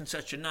on such and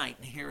such a night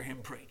and hear him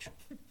preach.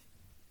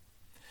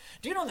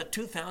 Do you know that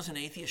 2,000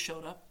 atheists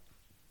showed up?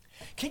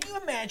 Can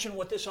you imagine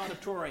what this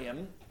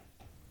auditorium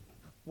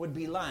would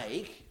be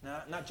like,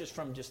 not just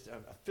from just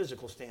a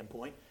physical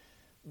standpoint,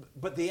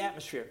 but the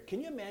atmosphere? Can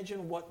you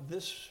imagine what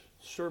this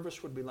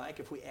service would be like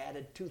if we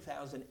added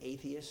 2,000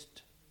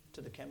 atheists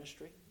to the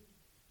chemistry?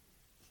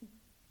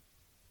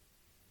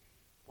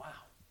 Wow.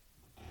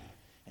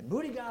 And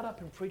Moody got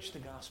up and preached the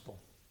gospel.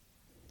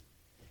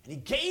 And he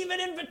gave an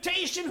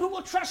invitation, who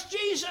will trust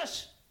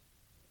Jesus?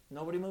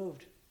 Nobody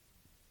moved.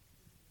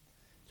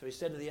 So he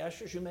said to the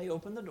ushers, you may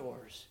open the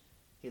doors.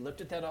 He looked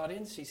at that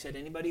audience. He said,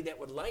 anybody that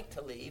would like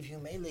to leave, you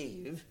may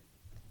leave.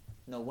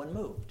 No one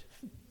moved.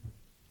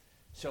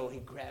 So he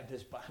grabbed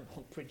his Bible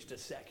and preached a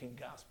second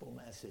gospel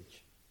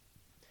message.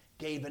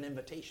 Gave an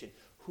invitation.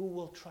 Who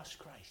will trust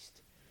Christ?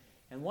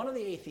 And one of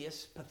the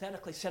atheists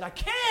pathetically said, I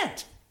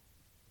can't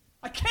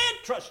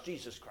trust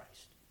Jesus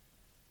Christ.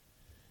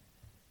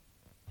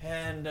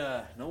 And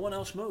no one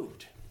else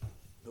moved.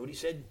 Moody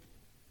said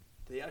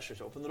to the ushers,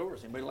 open the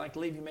doors. Anybody like to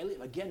leave, you may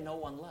leave. Again, no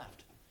one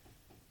left.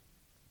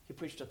 He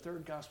preached a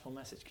third gospel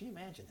message. Can you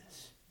imagine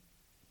this?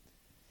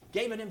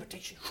 Gave an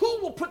invitation. Who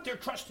will put their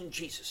trust in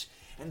Jesus?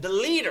 And the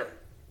leader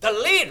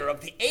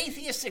of the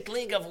Atheistic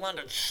League of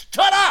London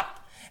stood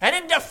up and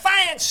in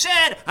defiance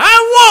said,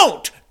 I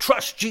won't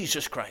trust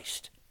Jesus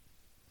Christ.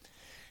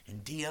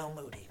 And D.L.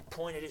 Moody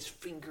pointed his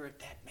finger at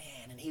that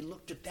man, and he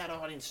looked at that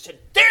audience and said,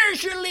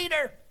 "There's your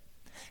leader.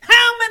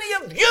 How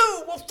many of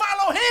you will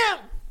follow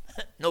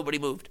him?" Nobody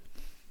moved.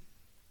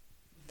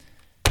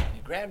 He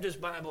grabbed his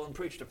Bible and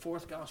preached a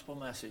fourth gospel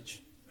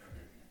message.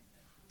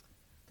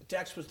 The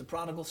text was the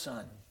prodigal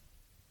son.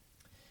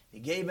 He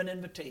gave an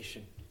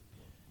invitation,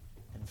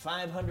 and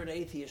 500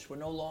 atheists were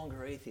no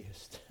longer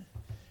atheists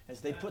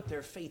as they put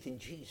their faith in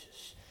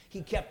Jesus.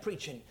 He kept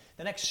preaching.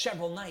 The next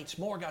several nights,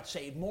 more got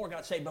saved, more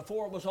got saved.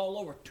 Before it was all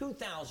over,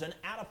 2,000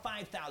 out of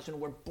 5,000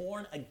 were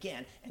born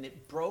again, and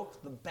it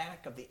broke the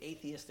back of the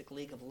Atheistic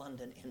League of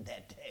London in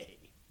that day.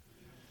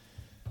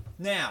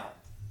 Now,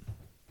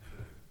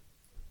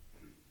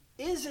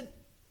 is it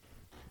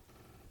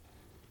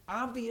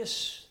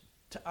obvious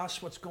to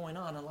us what's going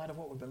on in light of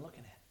what we've been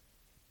looking at?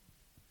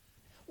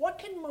 What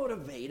can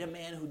motivate a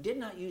man who did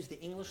not use the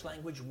English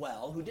language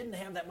well, who didn't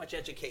have that much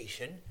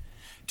education,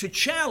 to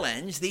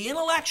challenge the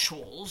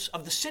intellectuals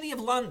of the city of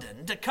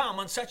London to come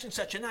on such and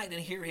such a night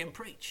and hear him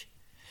preach?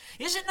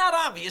 Is it not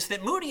obvious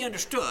that Moody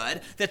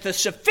understood that the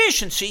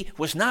sufficiency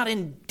was not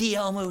in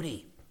D.L.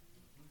 Moody?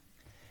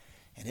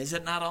 And is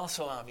it not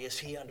also obvious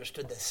he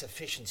understood that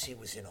sufficiency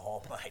was in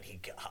Almighty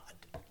God?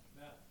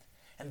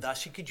 And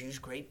thus he could use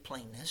great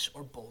plainness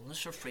or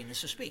boldness or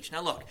freeness of speech.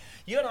 Now look,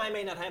 you and I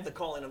may not have the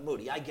calling of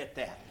Moody. I get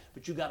that.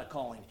 But you got a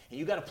calling. And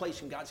you got a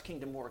place in God's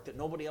kingdom work that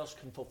nobody else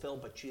can fulfill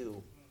but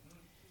you.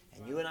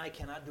 And you and I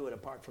cannot do it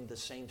apart from the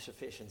same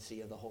sufficiency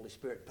of the Holy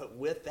Spirit. But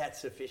with that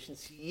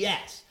sufficiency,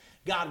 yes,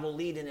 God will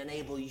lead and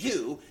enable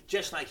you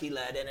just like he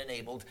led and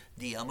enabled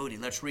D.L. Moody.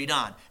 Let's read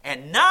on.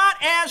 And not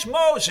as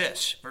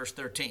Moses, verse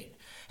 13.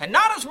 And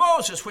not as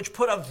Moses, which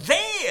put a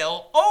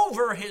veil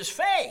over his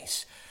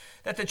face,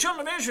 that the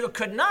children of Israel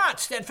could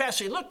not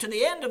steadfastly look to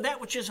the end of that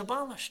which is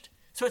abolished.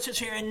 So it says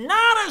here, and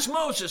not as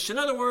Moses. In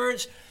other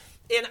words,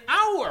 in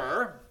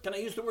our, can I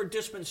use the word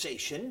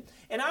dispensation,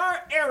 in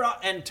our era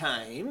and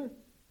time,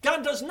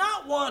 God does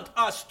not want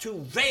us to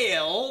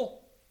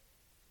veil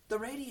the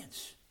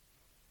radiance.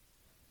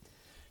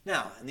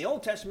 Now, in the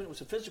Old Testament, it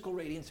was a physical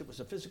radiance, it was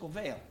a physical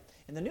veil.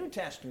 In the New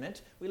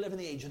Testament, we live in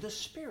the age of the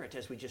Spirit,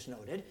 as we just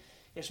noted.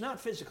 It's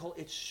not physical,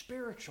 it's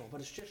spiritual,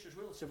 but it's just as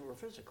real as if it were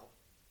physical.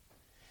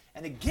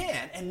 And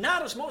again, and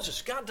not as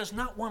Moses, God does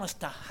not want us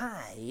to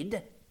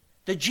hide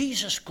the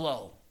Jesus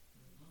glow.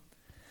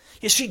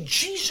 You see,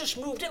 Jesus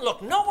moved in.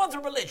 Look, no other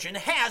religion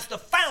has the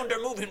founder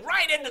moving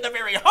right into the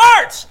very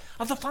hearts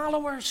of the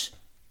followers.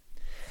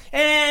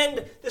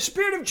 And the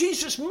Spirit of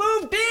Jesus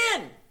moved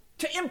in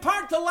to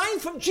impart the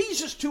life of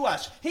Jesus to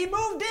us. He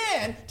moved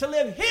in to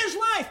live his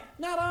life,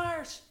 not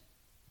ours.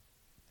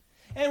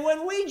 And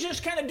when we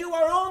just kind of do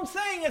our own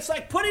thing, it's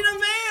like putting a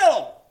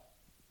veil.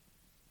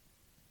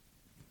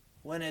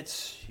 When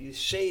it's you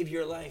save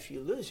your life, you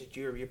lose it.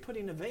 You're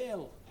putting a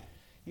veil.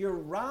 You're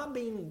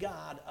robbing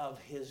God of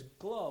his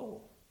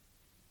glory.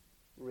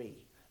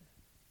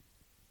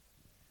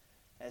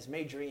 As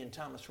Major Ian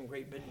Thomas from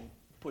Great Britain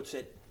puts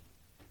it,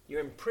 you're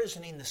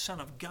imprisoning the Son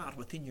of God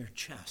within your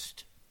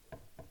chest.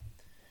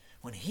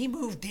 When he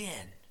moved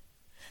in,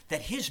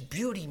 that his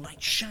beauty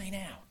might shine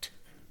out.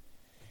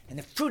 And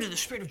the fruit of the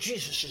Spirit of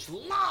Jesus is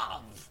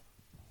love.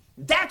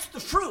 That's the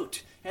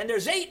fruit. And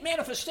there's 8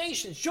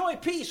 manifestations, joy,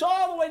 peace,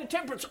 all the way to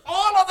temperance,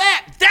 all of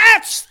that.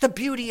 That's the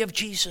beauty of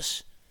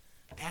Jesus.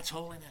 That's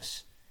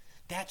holiness.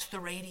 That's the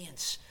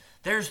radiance.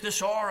 There's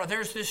this aura.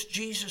 There's this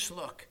Jesus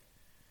look.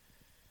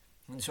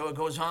 And so it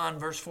goes on,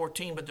 verse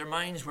 14, but their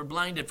minds were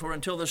blinded, for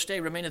until this day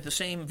remaineth the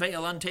same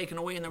veil untaken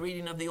away in the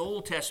reading of the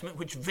Old Testament,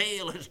 which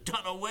veil is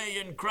done away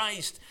in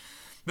Christ.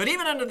 But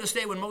even unto this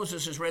day when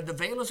Moses is read, the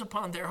veil is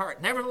upon their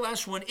heart.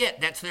 Nevertheless, when it,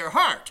 that's their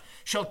heart,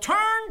 shall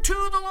turn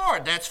to the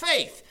Lord, that's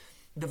faith,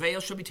 the veil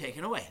shall be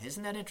taken away.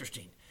 Isn't that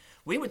interesting?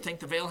 We would think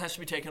the veil has to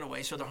be taken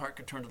away so the heart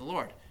can turn to the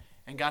Lord.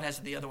 And God has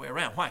it the other way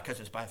around. Why? Because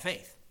it's by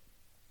faith.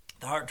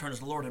 The heart turns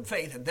to the Lord in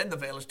faith, and then the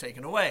veil is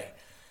taken away.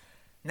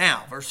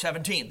 Now, verse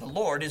 17, the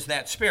Lord is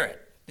that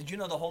Spirit. Did you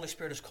know the Holy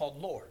Spirit is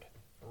called Lord?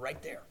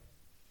 Right there.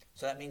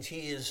 So that means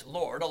he is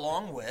Lord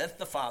along with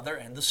the Father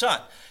and the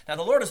Son. Now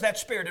the Lord is that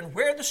Spirit, and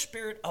where the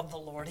Spirit of the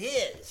Lord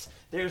is,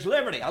 there's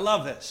liberty. I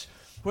love this.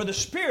 Where the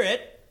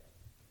Spirit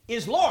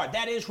is Lord,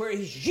 that is where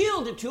he's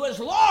yielded to as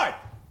Lord,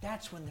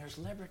 that's when there's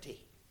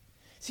liberty.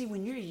 See,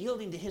 when you're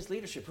yielding to his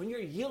leadership, when you're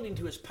yielding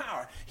to his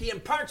power, he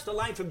imparts the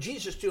life of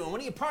Jesus to you. And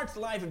when he imparts the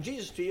life of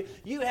Jesus to you,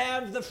 you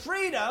have the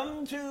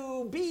freedom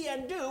to be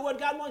and do what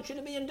God wants you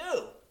to be and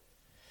do.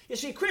 You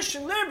see,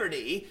 Christian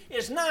liberty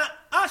is not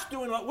us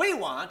doing what we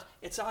want.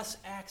 It's us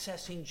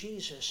accessing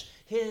Jesus,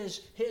 his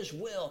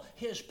will,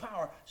 his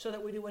power, so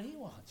that we do what he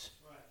wants.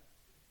 Right.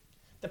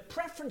 The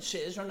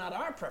preferences are not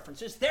our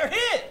preferences. They're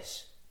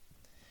his.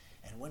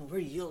 And when we're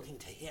yielding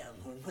to him,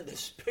 when the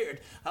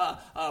Spirit,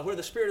 where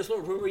the Spirit is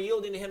Lord, when we're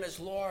yielding to him as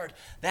Lord,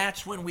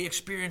 that's when we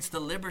experience the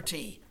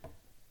liberty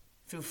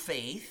through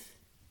faith,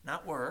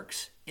 not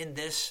works, in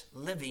this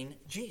living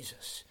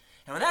Jesus.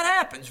 And when that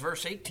happens,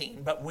 verse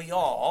 18, but we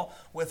all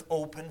with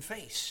open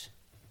face.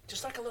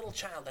 Just like a little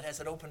child that has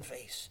an open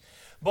face.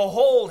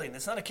 Beholding.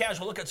 It's not a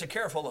casual look, it's a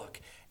careful look.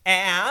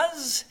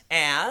 As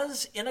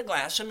in a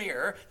glass, a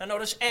mirror. Now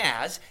notice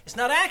as. It's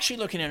not actually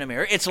looking in a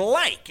mirror. It's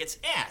like. It's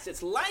as.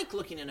 It's like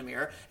looking in a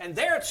mirror. And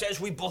there it says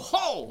we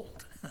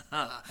behold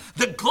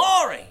the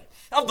glory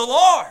of the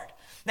Lord.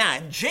 Now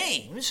in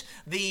James,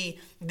 the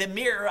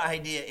mirror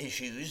idea is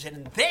used.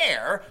 And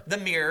there, the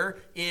mirror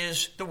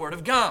is the Word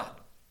of God,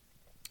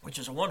 which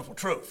is a wonderful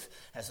truth.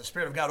 As the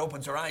Spirit of God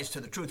opens our eyes to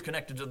the truth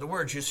connected to the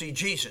words, you see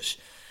Jesus.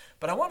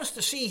 But I want us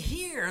to see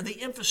here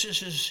the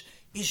emphasis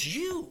is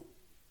you.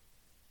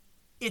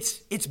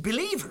 It's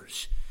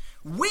believers.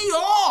 We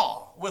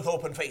all, with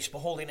open face,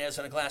 beholding as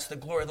in a glass the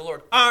glory of the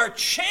Lord, are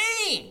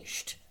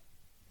changed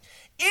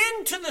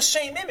into the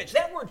same image.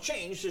 That word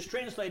changed is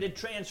translated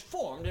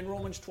transformed in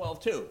Romans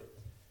 12:2.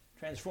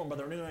 Transformed by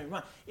the renewing of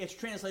mind. It's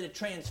translated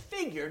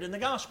transfigured in the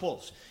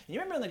Gospels. And you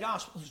remember in the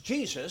Gospels,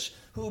 Jesus,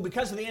 who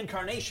because of the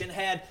incarnation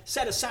had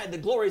set aside the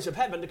glories of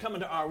heaven to come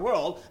into our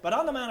world, but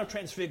on the Mount of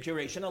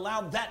Transfiguration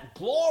allowed that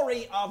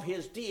glory of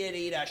his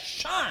deity to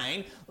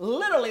shine,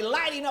 literally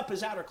lighting up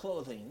his outer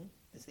clothing,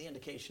 is the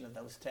indication of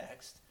those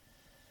texts.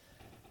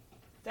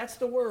 That's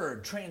the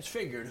word,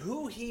 transfigured.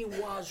 Who he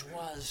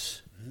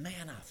was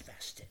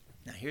manifested.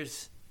 Now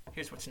here's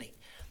what's neat.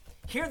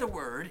 Here the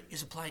word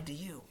is applied to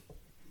you.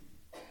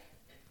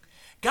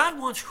 God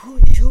wants who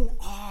you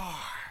are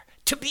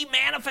to be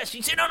manifested.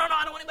 You say, no,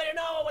 I don't want anybody to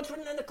know what's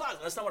written in the closet.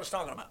 That's not what it's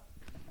talking about.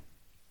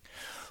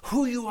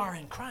 Who you are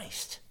in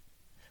Christ,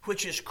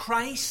 which is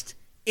Christ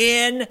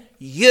in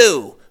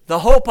you, the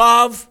hope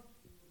of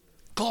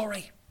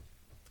glory.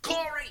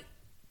 Glory.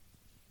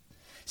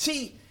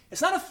 See,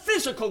 it's not a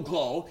physical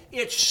glow,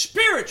 it's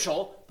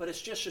spiritual, but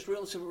it's just as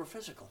real as if it were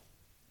physical.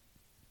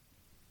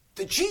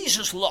 The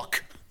Jesus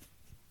look.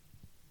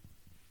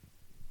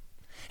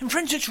 And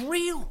friends, it's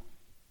real.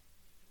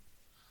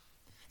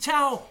 It's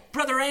how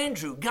Brother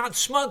Andrew, God's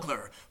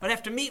smuggler, would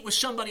have to meet with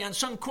somebody on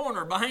some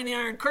corner behind the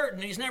Iron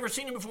Curtain. He's never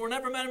seen him before,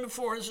 never met him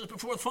before. This is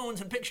before phones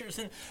and pictures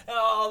and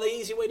the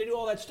easy way to do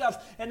all that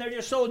stuff. And they're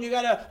just told, you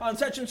got to, on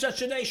such and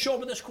such a day, show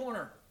up at this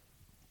corner.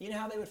 You know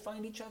how they would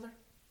find each other?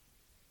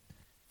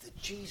 The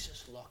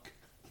Jesus look.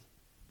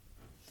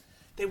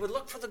 They would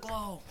look for the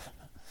glow.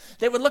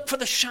 They would look for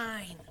the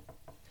shine.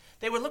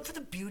 They would look for the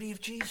beauty of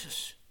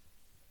Jesus.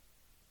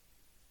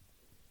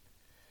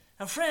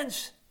 Now,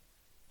 friends,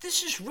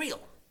 this is real.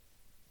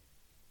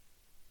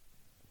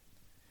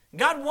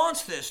 God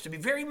wants this to be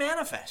very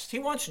manifest. He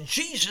wants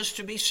Jesus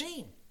to be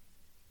seen.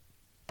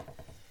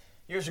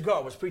 Years ago, I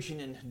was preaching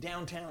in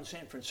downtown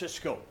San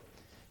Francisco.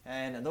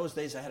 And in those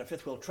days, I had a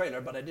fifth-wheel trailer,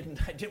 but I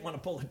didn't want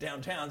to pull it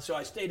downtown, so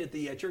I stayed at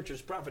the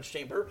church's Prophet's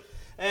Chamber.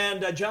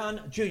 And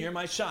John Jr.,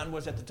 my son,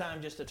 was at the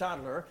time just a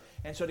toddler.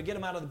 And so to get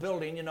him out of the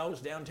building, it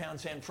was downtown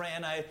San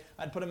Fran,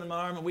 I'd put him in my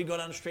arm, and we'd go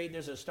down the street, and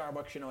there's a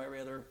Starbucks,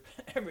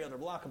 every other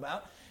block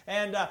about.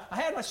 And I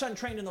had my son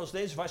trained in those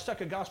days. If I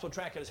stuck a gospel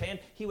tract in his hand,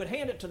 he would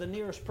hand it to the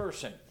nearest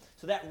person.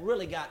 So that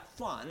really got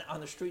fun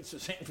on the streets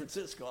of San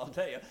Francisco, I'll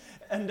tell you.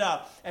 And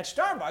at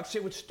Starbucks,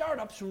 it would start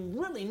up some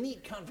really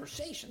neat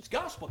conversations,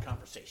 gospel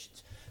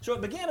conversations. So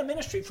it began a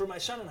ministry for my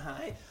son and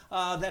I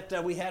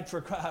that we had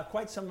for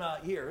quite some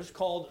years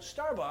called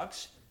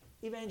Starbucks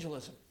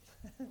Evangelism.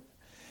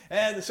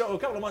 And so a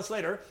couple of months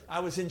later, I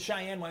was in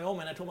Cheyenne,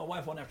 Wyoming. I told my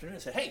wife one afternoon, I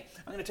said, hey,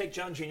 I'm going to take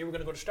John Jr., we're going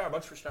to go to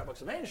Starbucks for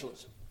Starbucks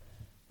Evangelism.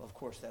 Well, of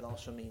course, that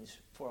also means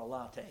for a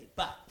latte.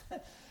 But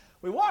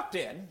we walked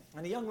in,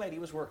 and a young lady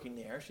was working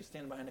there. She's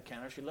standing behind the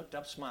counter. She looked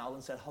up, smiled,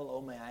 and said,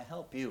 hello, may I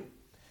help you?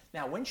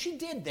 Now, when she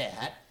did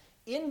that,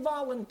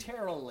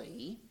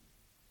 involuntarily,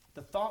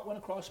 the thought went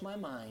across my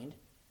mind,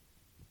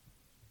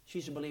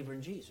 she's a believer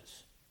in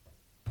Jesus.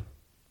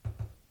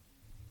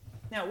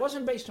 Now, it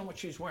wasn't based on what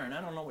she was wearing.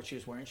 I don't know what she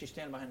was wearing. She's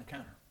standing behind the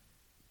counter.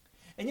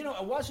 And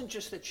it wasn't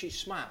just that she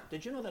smiled.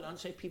 Did you know that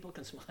unsaved people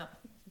can smile?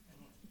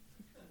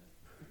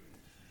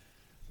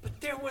 But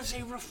there was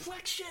a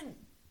reflection.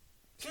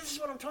 See, this is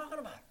what I'm talking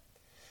about.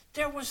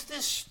 There was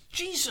this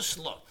Jesus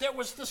look. There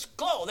was this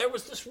glow. There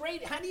was this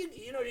radiance. How do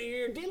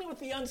you're dealing with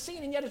the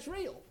unseen, and yet it's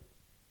real.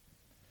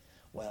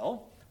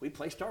 Well, we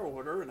placed our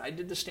order, and I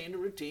did the standard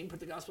routine, put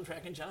the gospel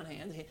tract in John's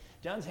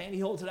hand. He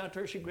holds it out to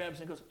her. She grabs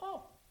it and goes,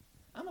 oh,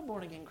 I'm a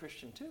born-again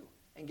Christian too,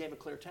 and gave a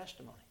clear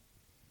testimony.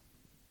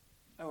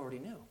 I already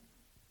knew.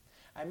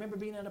 I remember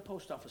being at a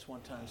post office one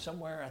time,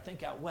 somewhere, I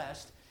think out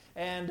west,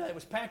 and it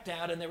was packed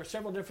out, and there were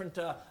several different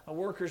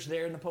workers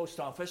there in the post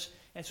office.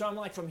 And so I'm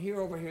like from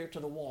here over here to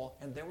the wall,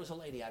 and there was a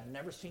lady I've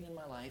never seen in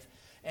my life,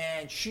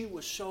 and she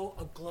was so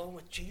aglow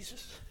with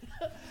Jesus.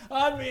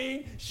 I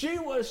mean, she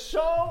was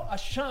so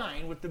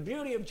ashine with the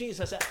beauty of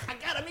Jesus. I said, I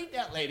got to meet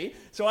that lady.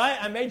 So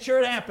I made sure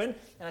it happened,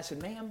 and I said,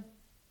 ma'am,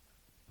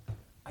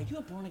 are you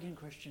a born-again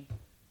Christian?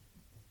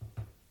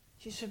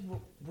 She said,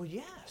 well,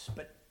 yes,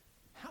 but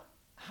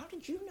how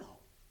did you know?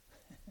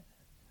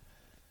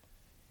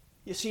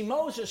 You see,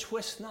 Moses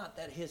wist not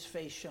that his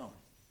face shone.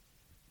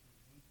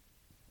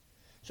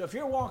 So if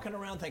you're walking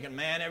around thinking,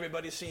 man,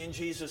 everybody's seeing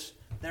Jesus,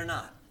 they're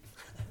not.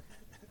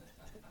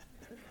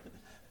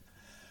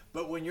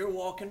 But when you're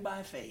walking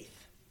by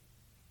faith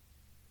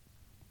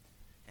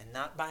and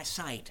not by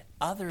sight,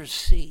 others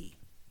see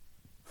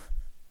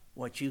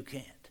what you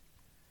can't.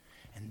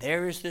 And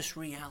there is this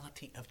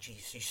reality of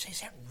Jesus. You say,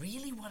 is that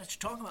really what it's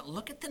talking about?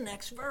 Look at the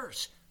next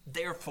verse.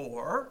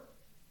 Therefore,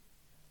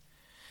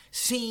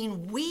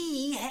 seeing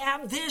we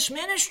have this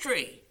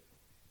ministry,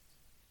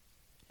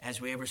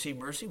 as we have received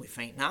mercy, we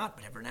faint not,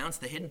 but have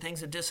renounced the hidden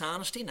things of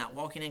dishonesty, not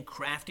walking in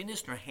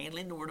craftiness, nor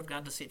handling the word of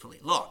God deceitfully.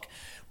 Look,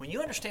 when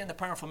you understand the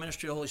powerful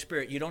ministry of the Holy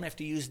Spirit, you don't have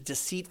to use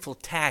deceitful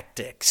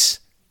tactics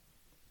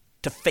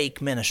to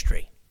fake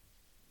ministry.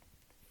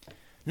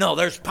 No,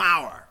 there's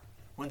power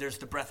when there's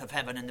the breath of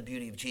heaven and the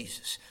beauty of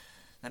Jesus.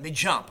 Let me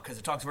jump, because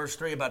it talks verse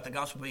 3 about the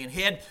gospel being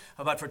hid,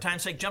 about for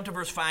time's sake, jump to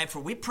verse 5, for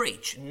we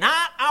preach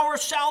not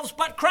ourselves,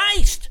 but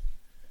Christ,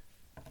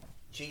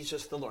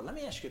 Jesus the Lord. Let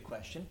me ask you a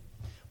question.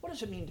 What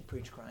does it mean to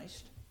preach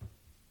Christ?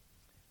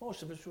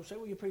 Most of us will say,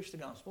 well, you preach the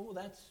gospel. Well,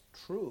 that's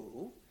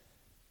true.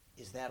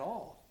 Is that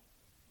all?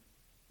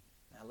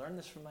 I learned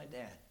this from my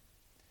dad.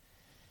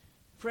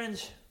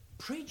 Friends,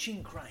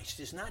 preaching Christ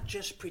is not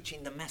just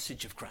preaching the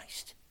message of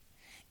Christ.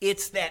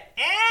 It's that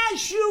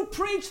as you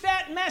preach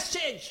that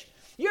message,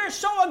 you're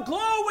so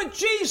aglow with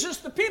Jesus,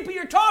 the people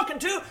you're talking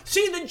to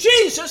see the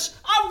Jesus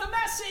of the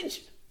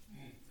message.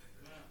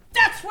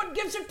 That's what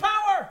gives it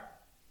power.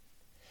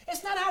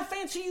 It's not how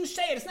fancy you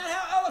say it. It's not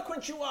how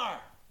eloquent you are.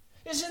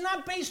 This is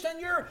not based on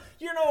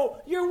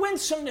your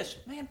winsomeness.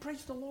 Man,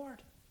 praise the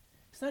Lord.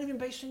 It's not even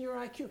based on your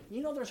IQ.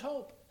 You know there's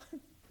hope.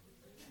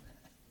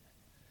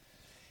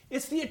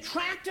 It's the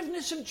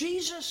attractiveness of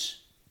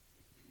Jesus.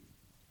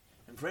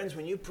 And friends,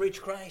 when you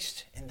preach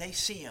Christ and they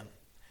see him,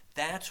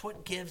 that's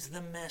what gives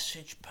the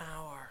message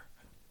power.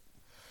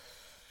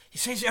 He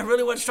says, I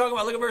really want to talk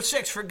about, look at verse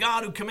 6. For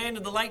God who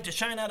commanded the light to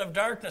shine out of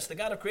darkness, the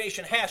God of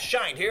creation hath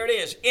shined, here it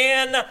is,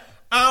 in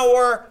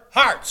our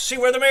hearts. See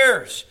where the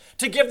mirrors?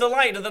 To give the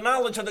light of the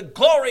knowledge of the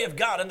glory of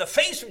God in the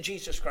face of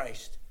Jesus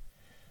Christ.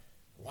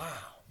 Wow.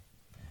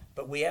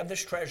 But we have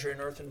this treasure in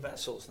earthen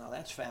vessels. Now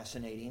that's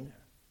fascinating.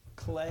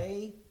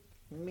 Clay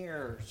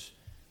mirrors.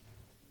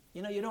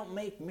 You know, you don't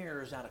make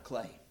mirrors out of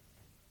clay.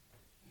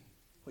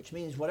 Which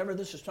means whatever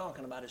this is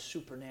talking about is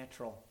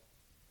supernatural.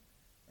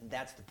 And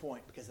that's the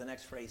point, because the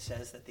next phrase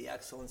says that the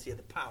excellency of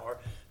the power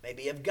may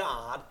be of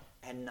God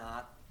and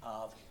not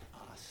of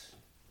us.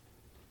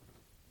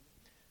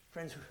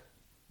 Friends,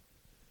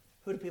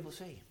 who do people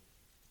see?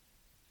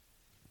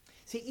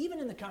 See, even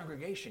in the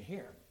congregation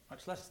here,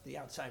 much less the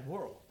outside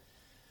world,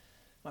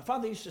 my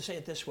father used to say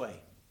it this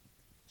way: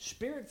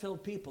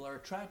 Spirit-filled people are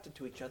attracted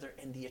to each other,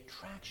 and the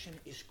attraction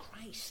is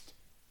Christ.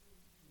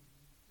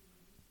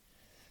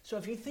 So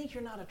if you think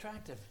you're not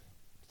attractive,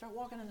 start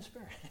walking in the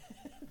Spirit.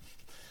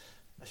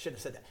 I shouldn't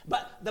have said that.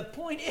 But the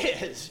point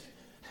is,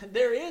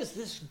 there is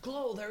this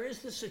glow, there is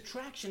this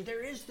attraction,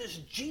 there is this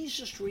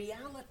Jesus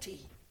reality.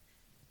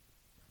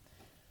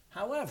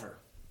 However,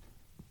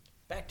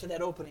 back to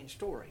that opening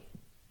story,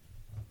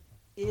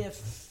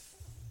 if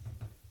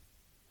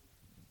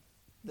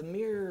the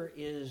mirror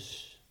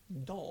is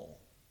dull,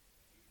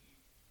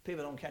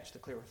 people don't catch the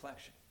clear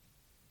reflection.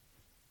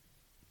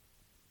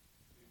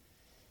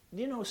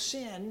 You know,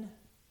 sin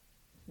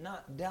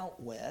not dealt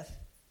with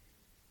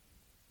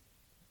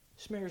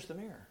smears the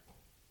mirror.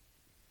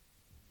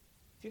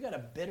 If you got a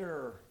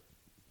bitter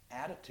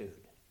attitude,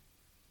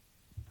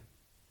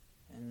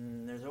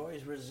 and there's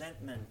always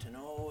resentment and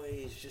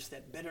always just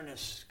that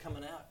bitterness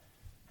coming out,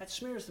 that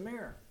smears the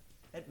mirror.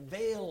 It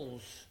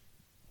veils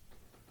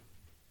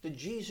the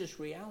Jesus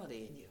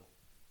reality in you.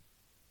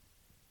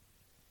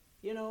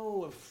 You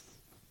know, if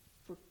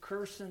we're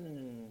cursing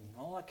and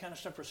all that kind of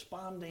stuff,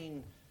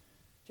 responding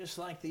just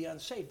like the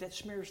unsaved, that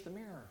smears the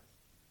mirror.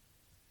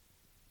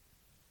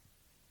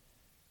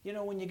 You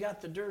know, when you got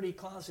the dirty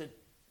closet,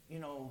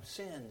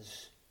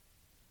 sins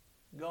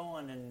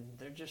going and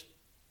they're just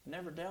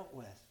never dealt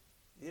with,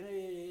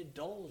 it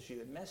dulls you.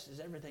 It messes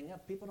everything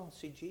up. People don't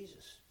see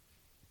Jesus,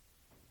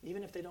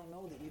 even if they don't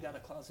know that you got a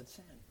closet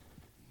sin.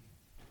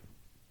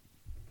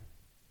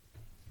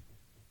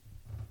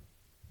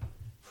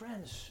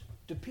 Friends,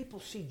 do people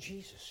see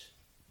Jesus?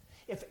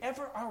 If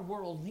ever our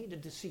world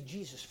needed to see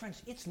Jesus,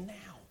 friends, it's now.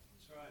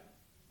 That's right.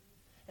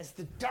 As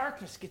the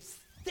darkness gets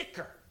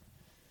thicker,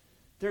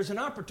 there's an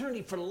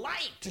opportunity for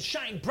light to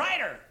shine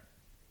brighter.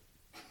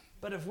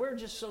 But if we're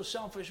just so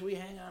selfish, we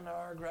hang on to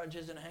our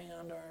grudges and hang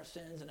on to our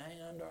sins and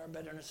hang on to our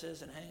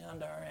bitternesses and hang on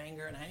to our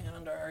anger and hang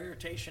on to our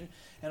irritation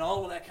and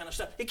all of that kind of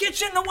stuff, it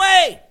gets in the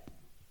way.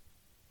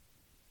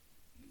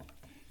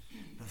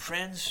 But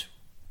friends,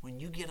 when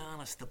you get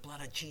honest, the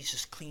blood of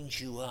Jesus cleans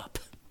you up.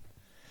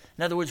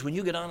 In other words, when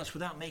you get honest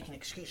without making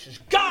excuses,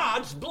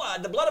 God's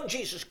blood, the blood of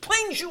Jesus,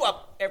 cleans you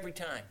up every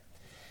time.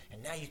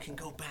 And now you can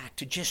go back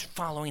to just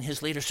following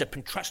his leadership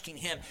and trusting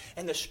him,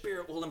 and the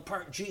Spirit will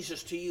impart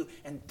Jesus to you,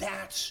 and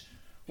that's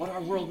what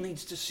our world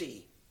needs to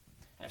see.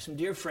 I have some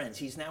dear friends.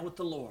 He's now with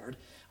the Lord.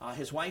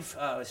 His wife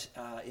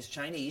is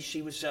Chinese.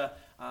 She was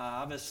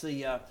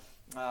obviously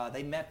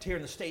They met here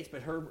in the States,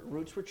 but her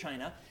roots were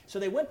China. So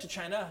they went to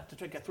China to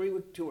take a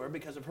 3-week tour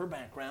because of her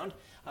background.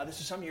 This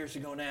is some years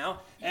ago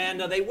now.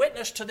 And they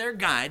witnessed to their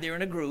guide. They were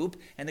in a group,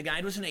 and the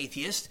guide was an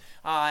atheist.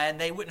 And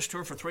they witnessed to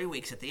her for 3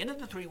 weeks. At the end of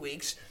the 3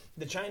 weeks,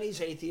 the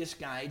Chinese atheist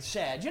guide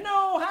said,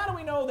 how do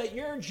we know that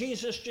your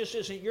Jesus just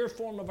isn't your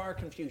form of our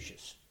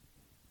Confucius?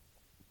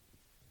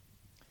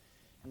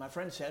 And my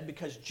friend said,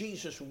 because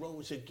Jesus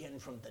rose again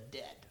from the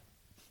dead.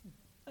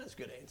 That's a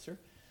good answer.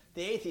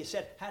 The atheist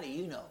said, how do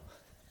you know?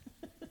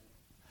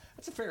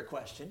 That's a fair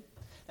question.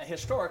 Now,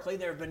 historically,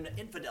 there have been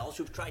infidels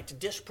who've tried to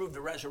disprove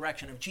the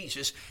resurrection of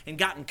Jesus and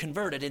gotten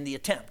converted in the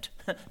attempt.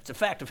 It's a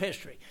fact of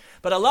history.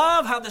 But I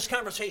love how this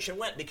conversation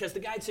went, because the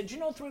guide said,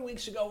 3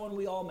 weeks ago when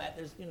we all met,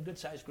 there's a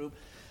good-sized group,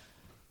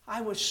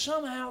 I was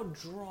somehow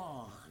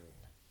drawn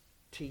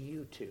to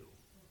you two.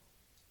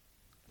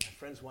 My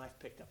friend's wife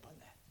picked up on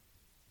that.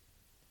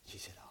 She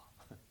said,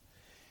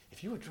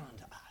 if you were drawn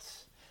to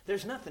us,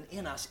 there's nothing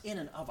in us, in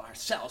and of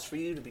ourselves, for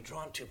you to be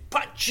drawn to.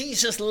 But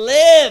Jesus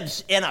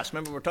lives in us.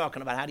 Remember, we're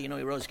talking about how do you know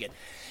he rose again.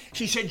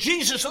 She said,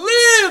 Jesus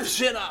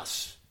lives in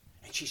us.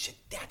 And she said,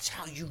 that's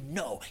how you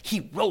know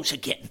he rose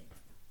again.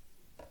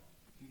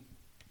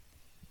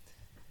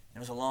 There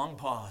was a long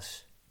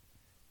pause.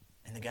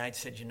 And the guide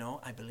said,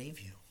 I believe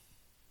you.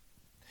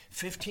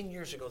 15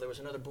 years ago, there was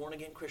another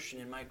born-again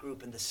Christian in my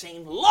group, and the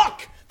same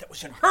look that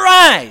was in her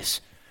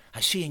eyes,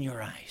 I see in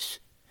your eyes.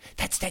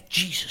 That's that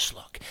Jesus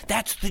look.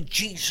 That's the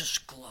Jesus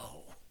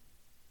glow.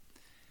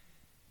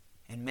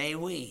 And may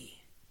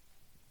we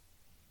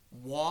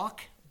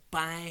walk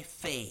by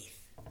faith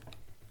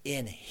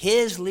in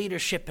his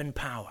leadership and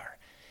power.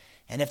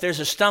 And if there's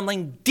a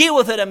stumbling, deal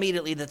with it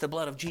immediately, that the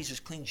blood of Jesus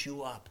cleans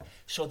you up,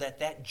 so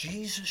that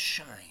Jesus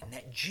shine,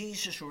 that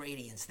Jesus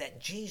radiance,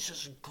 that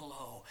Jesus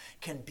glow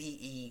can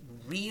be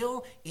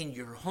real in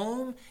your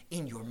home,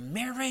 in your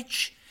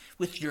marriage,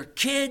 with your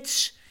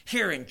kids,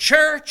 here in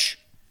church,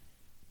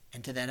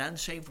 and to that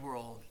unsaved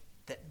world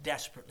that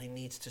desperately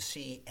needs to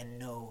see and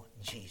know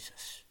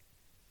Jesus.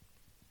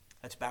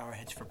 Let's bow our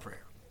heads for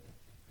prayer.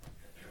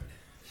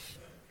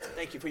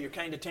 Thank you for your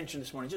kind attention this morning.